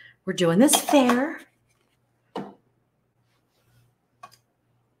 We're doing this fair.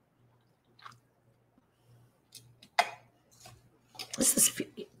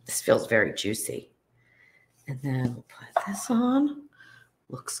 This feels very juicy. And then we'll put this on.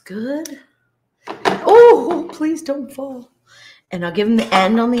 Looks good. Oh, please don't fall. And I'll give him the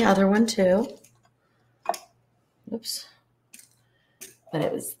end on the other one too. Oops. But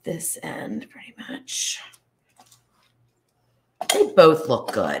it was this end pretty much. They both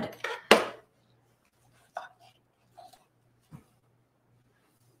look good.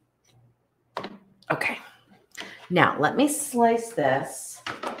 Okay. Now let me slice this.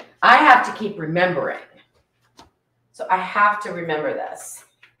 I have to keep remembering. So I have to remember this.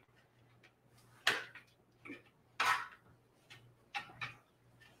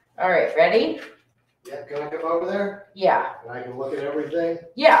 All right, ready? Yeah, can I come over there? Yeah. And I can look at everything?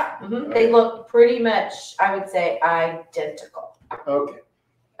 Yeah. Mm-hmm. They look pretty much, I would say, identical. Okay.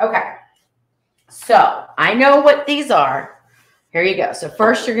 Okay. So I know what these are. Here you go. So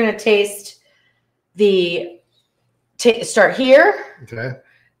first you're going to taste start here. Okay.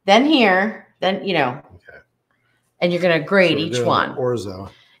 Then here. Then, Okay. And you're going to grade So each one. Orzo.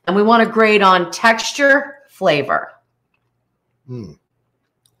 And we want to grade on texture, flavor.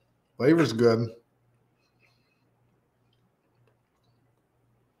 Flavor's good.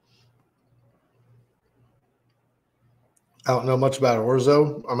 I don't know much about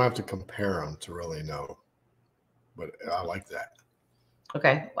orzo. I'm gonna have to compare them to really know, but I like that.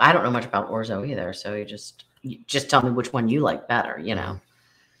 Okay. I don't know much about orzo either, so you just tell me which one you like better.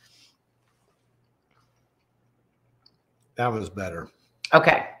 That one's better.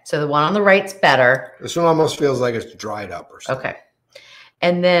 Okay. So the one on the right's better. This one almost feels like it's dried up or something. Okay.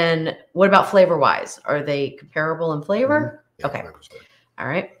 And then what about flavor wise? Are they comparable in flavor? Yeah, okay. flavor's good. All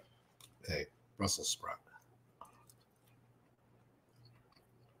right. Hey, Brussels sprout.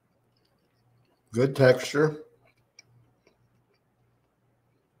 Good texture.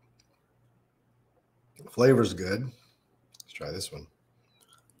 Flavor's good. Let's try this one.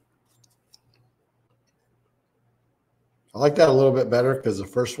 I like that a little bit better because the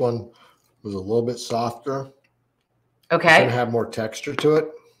first one was a little bit softer. Okay. It's gonna have more texture to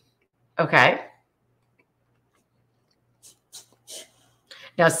it. Okay.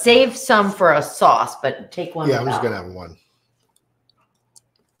 Now save some for a sauce, but take one. Yeah, I'm just gonna have one.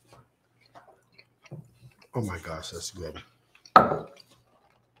 Oh my gosh, that's good.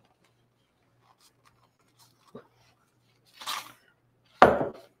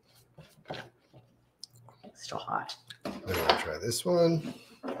 Still hot. I'm gonna try this one.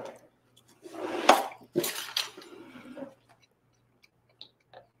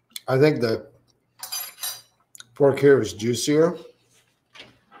 I think the pork here is juicier.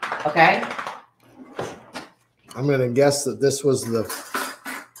 Okay. I'm gonna guess that this was the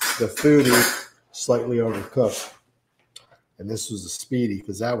foodie slightly overcooked, and this was the speedy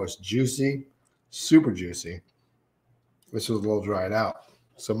because that was juicy, super juicy. This was a little dried out.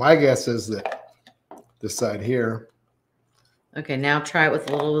 So my guess is that this side here. Okay, now try it with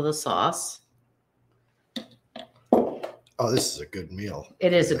a little of the sauce. Oh, this is a good meal.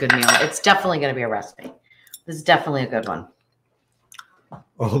 It is a good meal. It's definitely going to be a recipe. This is definitely a good one.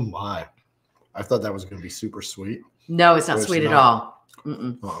 Oh my! I thought that was going to be super sweet. No, it's not sweet at all.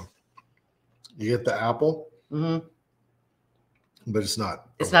 You get the apple, but it's not.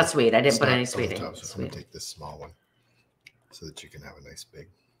 It's not sweet. I didn't put any sweetening. So I'm going to take this small one so that you can have a nice big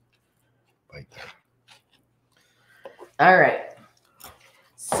bite there. All right.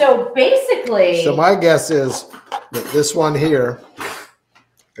 So basically. So my guess is that this one here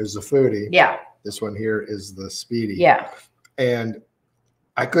is the foodie. Yeah. This one here is the speedy. Yeah. And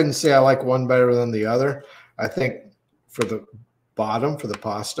I couldn't say I like one better than the other. I think for the bottom, for the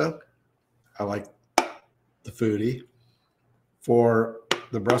pasta, I like the foodie. For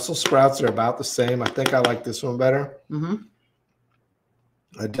the Brussels sprouts, they're about the same. I think I like this one better.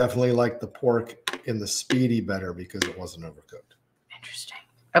 I definitely like the pork in the speedy better because it wasn't overcooked. Interesting.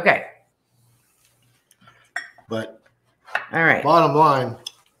 Okay. But all right. Bottom line,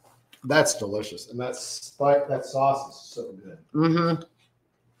 that's delicious, and that sauce is so good.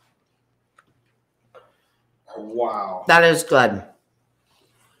 Wow. That is good.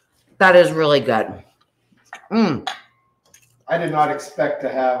 That is really good. I did not expect to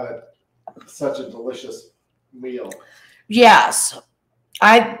have such a delicious meal. Yes.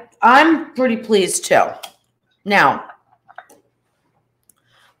 I'm pretty pleased too. Now,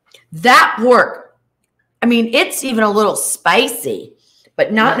 that pork, I mean, it's even a little spicy,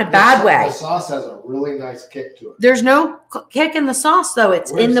 but not in a bad way. The sauce has a really nice kick to it. There's no kick in the sauce, though.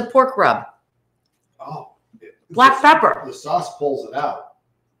 It's in the pork rub. Oh. Black pepper. The sauce pulls it out,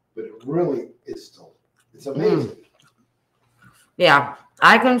 but it really is still, it's amazing. Yeah,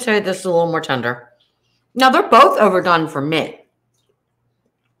 I can say this is a little more tender. Now, they're both overdone for me.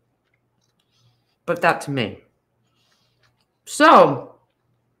 But that's me. So,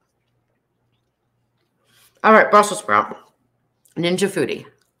 all right, Brussels sprout. Ninja Foodie.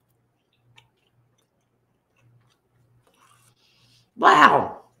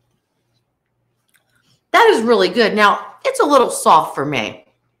 Wow. That is really good. Now, it's a little soft for me.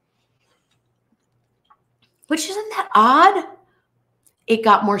 Which isn't that odd? It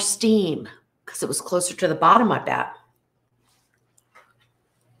got more steam because it was closer to the bottom, I bet.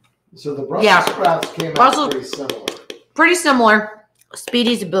 So the Brussels sprouts came out pretty similar. Pretty similar.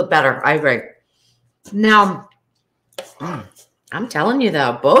 Speedy's a bit better. I agree. Now, I'm telling you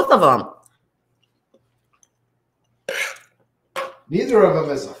though, both of them. Neither of them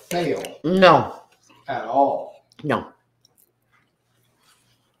is a fail. No. At all. No.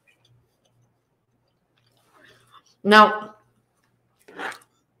 Now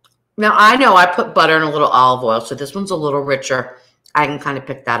I know I put butter and a little olive oil, so this one's a little richer. I can kind of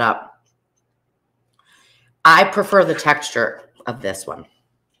pick that up. I prefer the texture of this one.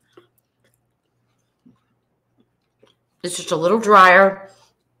 It's just a little drier,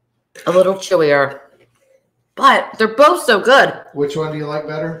 a little chewier, but they're both so good. Which one do you like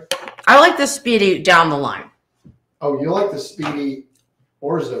better? I like the Speedy down the line. Oh, you like the Speedy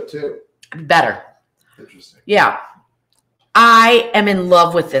Orzo too? Better. Interesting. Yeah. I am in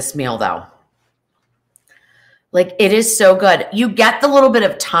love with this meal though. Like, it is so good. You get the little bit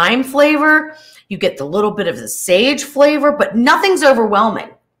of thyme flavor. You get the little bit of the sage flavor, but nothing's overwhelming.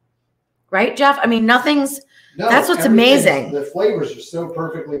 Right, Jeff? I mean, nothing's... No, that's what's amazing. The flavors are so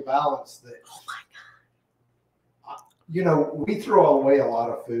perfectly balanced that... Oh, my God. You know, we throw away a lot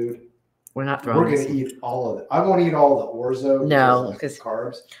of food. We're not throwing We're going to eat all of it. I won't eat all the Orzo. No. Because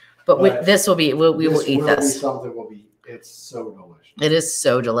carbs. But with this will be... we will eat this. Something will be... It's so delicious. It is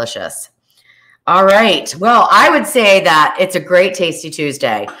so delicious. All right. Well, I would say that it's a great Tasty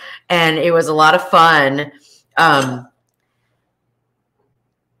Tuesday, and it was a lot of fun. And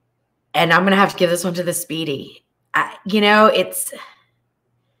I'm going to have to give this one to the Speedy.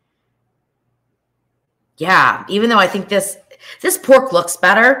 yeah, even though I think this pork looks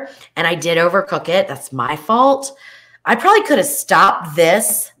better and I did overcook it, that's my fault. I probably could have stopped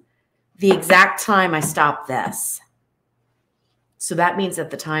this the exact time I stopped this. So that means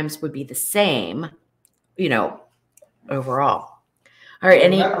that the times would be the same, overall. All right.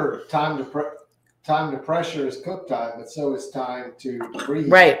 Remember, time to pressure is cook time, but so is time to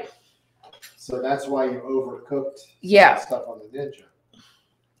preheat. Right. So that's why you overcooked stuff on the Ninja.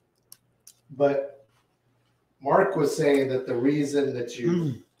 But Mark was saying that the reason that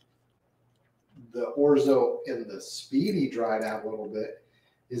the orzo in the Speedy dried out a little bit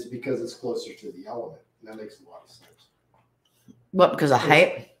is because it's closer to the element. And that makes a lot of sense. What, because of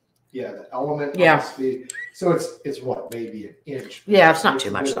height? Yeah, the element on the Speedy. So it's what, maybe an inch. Yeah, it's not too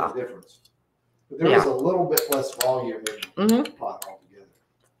much though. Difference. But there was a little bit less volume in the pot altogether.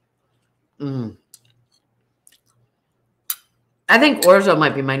 Mm. I think orzo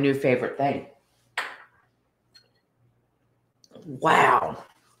might be my new favorite thing. Wow.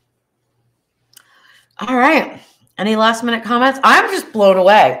 All right. Any last minute comments? I'm just blown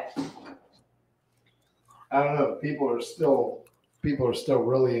away. I don't know. People are still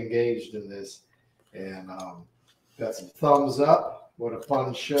really engaged in this, and got some thumbs up. What a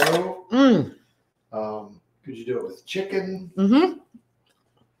fun show. Could you do it with chicken? Mm-hmm.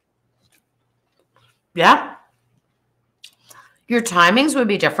 Yeah. Your timings would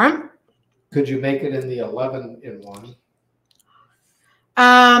be different. Could you make it in the 11-in-1?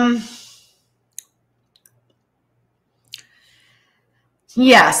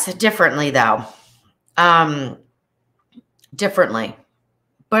 Yes, differently though. Differently.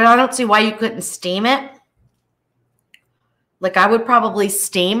 But I don't see why you couldn't steam it. Like I would probably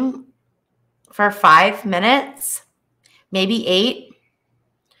steam for 5 minutes, maybe 8,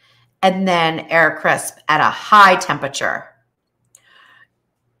 and then air crisp at a high temperature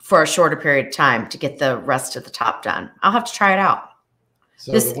for a shorter period of time to get the rest of the top done. I'll have to try it out.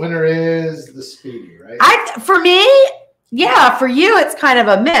 So the winner is the Speedy, right? For me, yeah, for you, it's kind of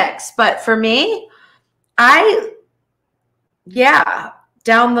a mix. But for me, down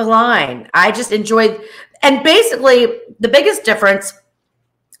the line, I just enjoyed. And basically, the biggest difference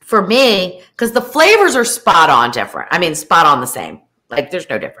for me, because the flavors are spot on different. I mean, spot on the same. Like, there's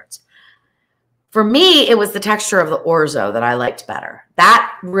no difference. For me, it was the texture of the orzo that I liked better.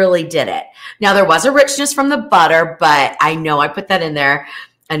 That really did it. Now, there was a richness from the butter, but I know I put that in there.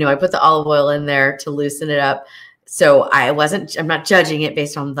 I know I put the olive oil in there to loosen it up. So I'm not judging it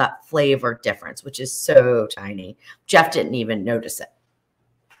based on that flavor difference, which is so tiny. Jeff didn't even notice it.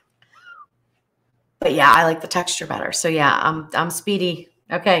 But yeah, I like the texture better. So yeah, I'm Speedy.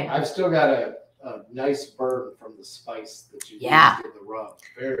 Okay. I've still got a nice burn from the spice that you used in the rub.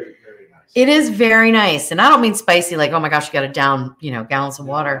 Very, very nice. It is very nice. And I don't mean spicy like, oh my gosh, you got to down, gallons of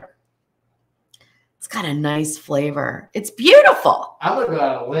water. It's got a nice flavor. It's beautiful. I'm going to go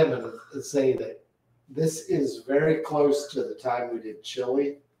out on a limb and say that this is very close to the time we did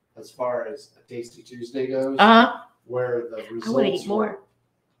chili as far as a Tasty Tuesday goes. Where the results I want to eat more.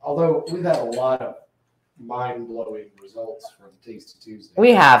 Although we've had a lot of mind-blowing results from Tasty Tuesday.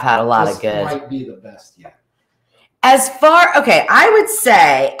 We have had a lot of good. This might be the best yet. I would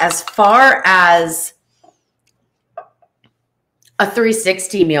say as far as a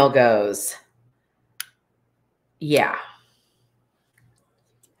 360 meal goes, yeah.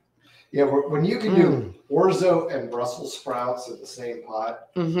 Yeah, when you can do orzo and Brussels sprouts in the same pot,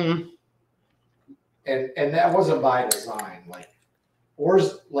 and that wasn't by design.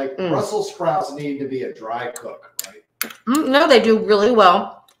 Brussels sprouts need to be a dry cook, right? No, they do really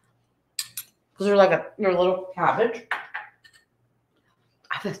well because they're like your little cabbage.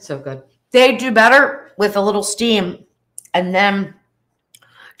 That's so good. They do better with a little steam and then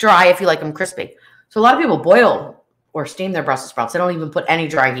dry if you like them crispy. So a lot of people boil or steam their Brussels sprouts. They don't even put any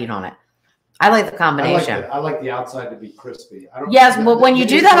dry heat on it. I like the combination. I like the outside to be crispy. Yes, but when you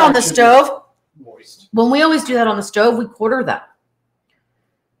do that on the stove, moist. When we always do that on the stove, we quarter them.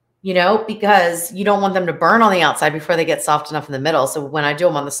 Because you don't want them to burn on the outside before they get soft enough in the middle. So when I do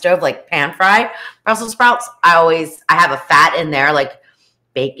them on the stove, like pan fry Brussels sprouts, I have a fat in there, like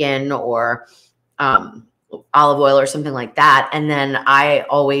bacon or olive oil or something like that. And then I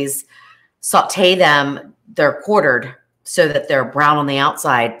always saute them. They're quartered so that they're brown on the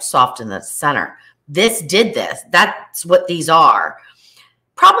outside, soft in the center. This did this. That's what these are.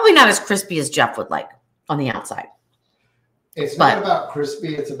 Probably not as crispy as Jeff would like on the outside. It's not about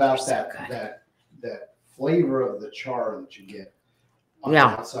crispy. It's about that flavor of the char that you get on the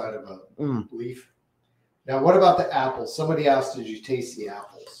outside of a leaf. Now, what about the apples? Somebody asked, did you taste the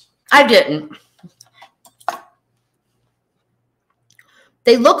apples? I didn't.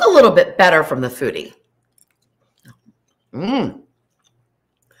 They look a little bit better from the foodie.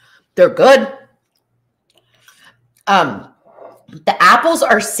 They're good. The apples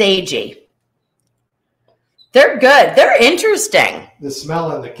are sagey. They're good. They're interesting. The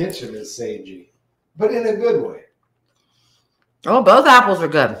smell in the kitchen is sagey, but in a good way. Oh, both apples are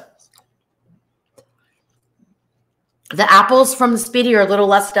good. The apples from the Speedy are a little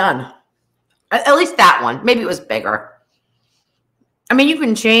less done. At least that one. Maybe it was bigger. I mean, you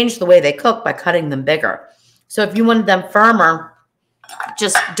can change the way they cook by cutting them bigger. So if you wanted them firmer,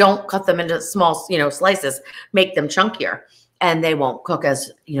 just don't cut them into small, slices. Make them chunkier, and they won't cook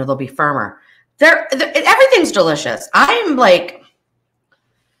as, they'll be firmer. Everything's delicious. I'm like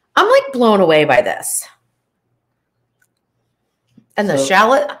blown away by this. And the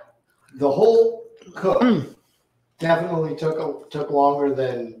shallot. The whole cook definitely took longer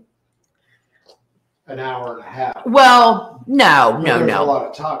than an hour and a half. Well, no. There's a lot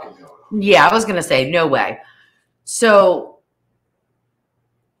of talking going on. Yeah, I was going to say, no way. So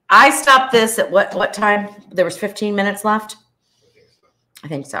I stopped this at what time? There was 15 minutes left? I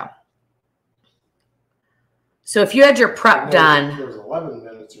think so. So if you had your prep done. There was 11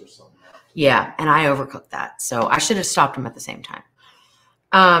 minutes or something. Yeah, and I overcooked that. So I should have stopped them at the same time.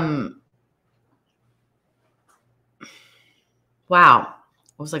 Wow.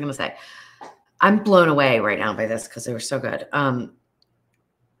 What was I going to say? I'm blown away right now by this because they were so good.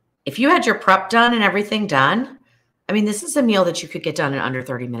 If you had your prep done and everything done, I mean, this is a meal that you could get done in under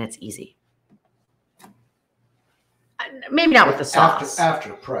 30 minutes easy. Maybe not with the sauce.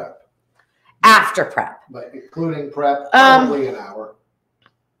 After prep. After prep. But including prep, probably an hour.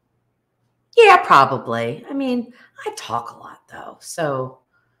 Yeah, probably. I mean, I talk a lot though. So,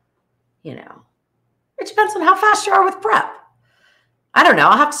 it depends on how fast you are with prep. I don't know.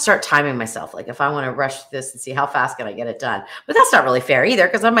 I'll have to start timing myself. Like if I want to rush this and see how fast can I get it done. But that's not really fair either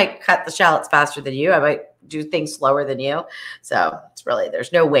because I might cut the shallots faster than you. I might do things slower than you. So it's really,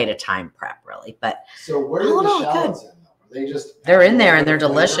 there's no way to time prep really. But so where are the shallots in though? They're in there and they're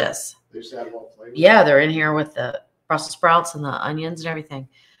delicious. They just add more flavor. Yeah, they're in here with the Brussels sprouts and the onions and everything.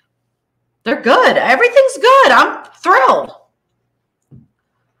 They're good. Everything's good. I'm thrilled.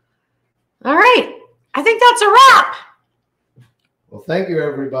 All right. I think that's a wrap. Well, thank you,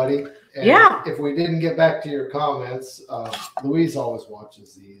 everybody. And yeah. If we didn't get back to your comments, Louise always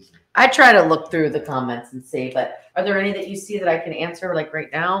watches these. I try to look through the comments and see, but are there any that you see that I can answer like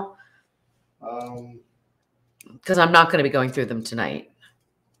right now? Because I'm not going to be going through them tonight.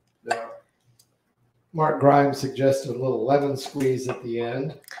 No. Mark Grimes suggested a little lemon squeeze at the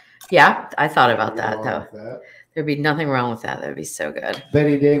end. Yeah, I thought about that though. There'd be nothing wrong with that. That'd be so good.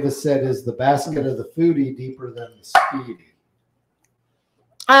 Betty Davis said, "Is the basket of the foodie deeper than the Speedy?"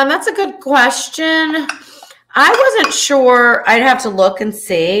 That's a good question. I wasn't sure. I'd have to look and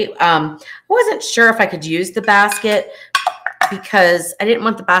see. I wasn't sure if I could use the basket because I didn't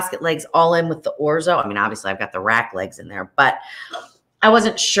want the basket legs all in with the orzo. I mean, obviously I've got the rack legs in there, but I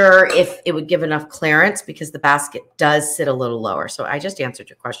wasn't sure if it would give enough clearance because the basket does sit a little lower. So I just answered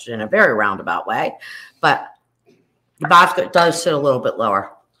your question in a very roundabout way, but the basket does sit a little bit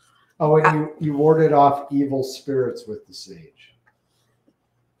lower. Oh, and you warded off evil spirits with the sage.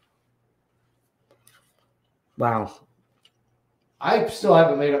 Wow. I still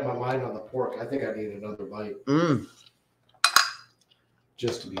haven't made up my mind on the pork. I think I need another bite.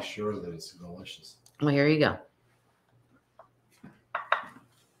 Just to be sure that it's delicious. Well, here you go.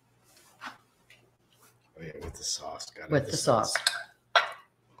 Oh, yeah, with the sauce. With the sauce.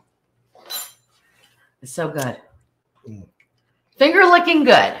 It's so good. Finger licking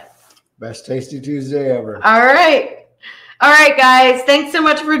good. Best Tasty Tuesday ever. All right. All right, guys. Thanks so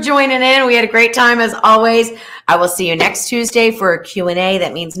much for joining in. We had a great time as always. I will see you next Tuesday for a Q&A.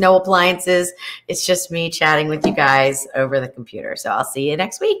 That means no appliances. It's just me chatting with you guys over the computer. So I'll see you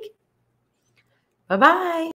next week. Bye-bye.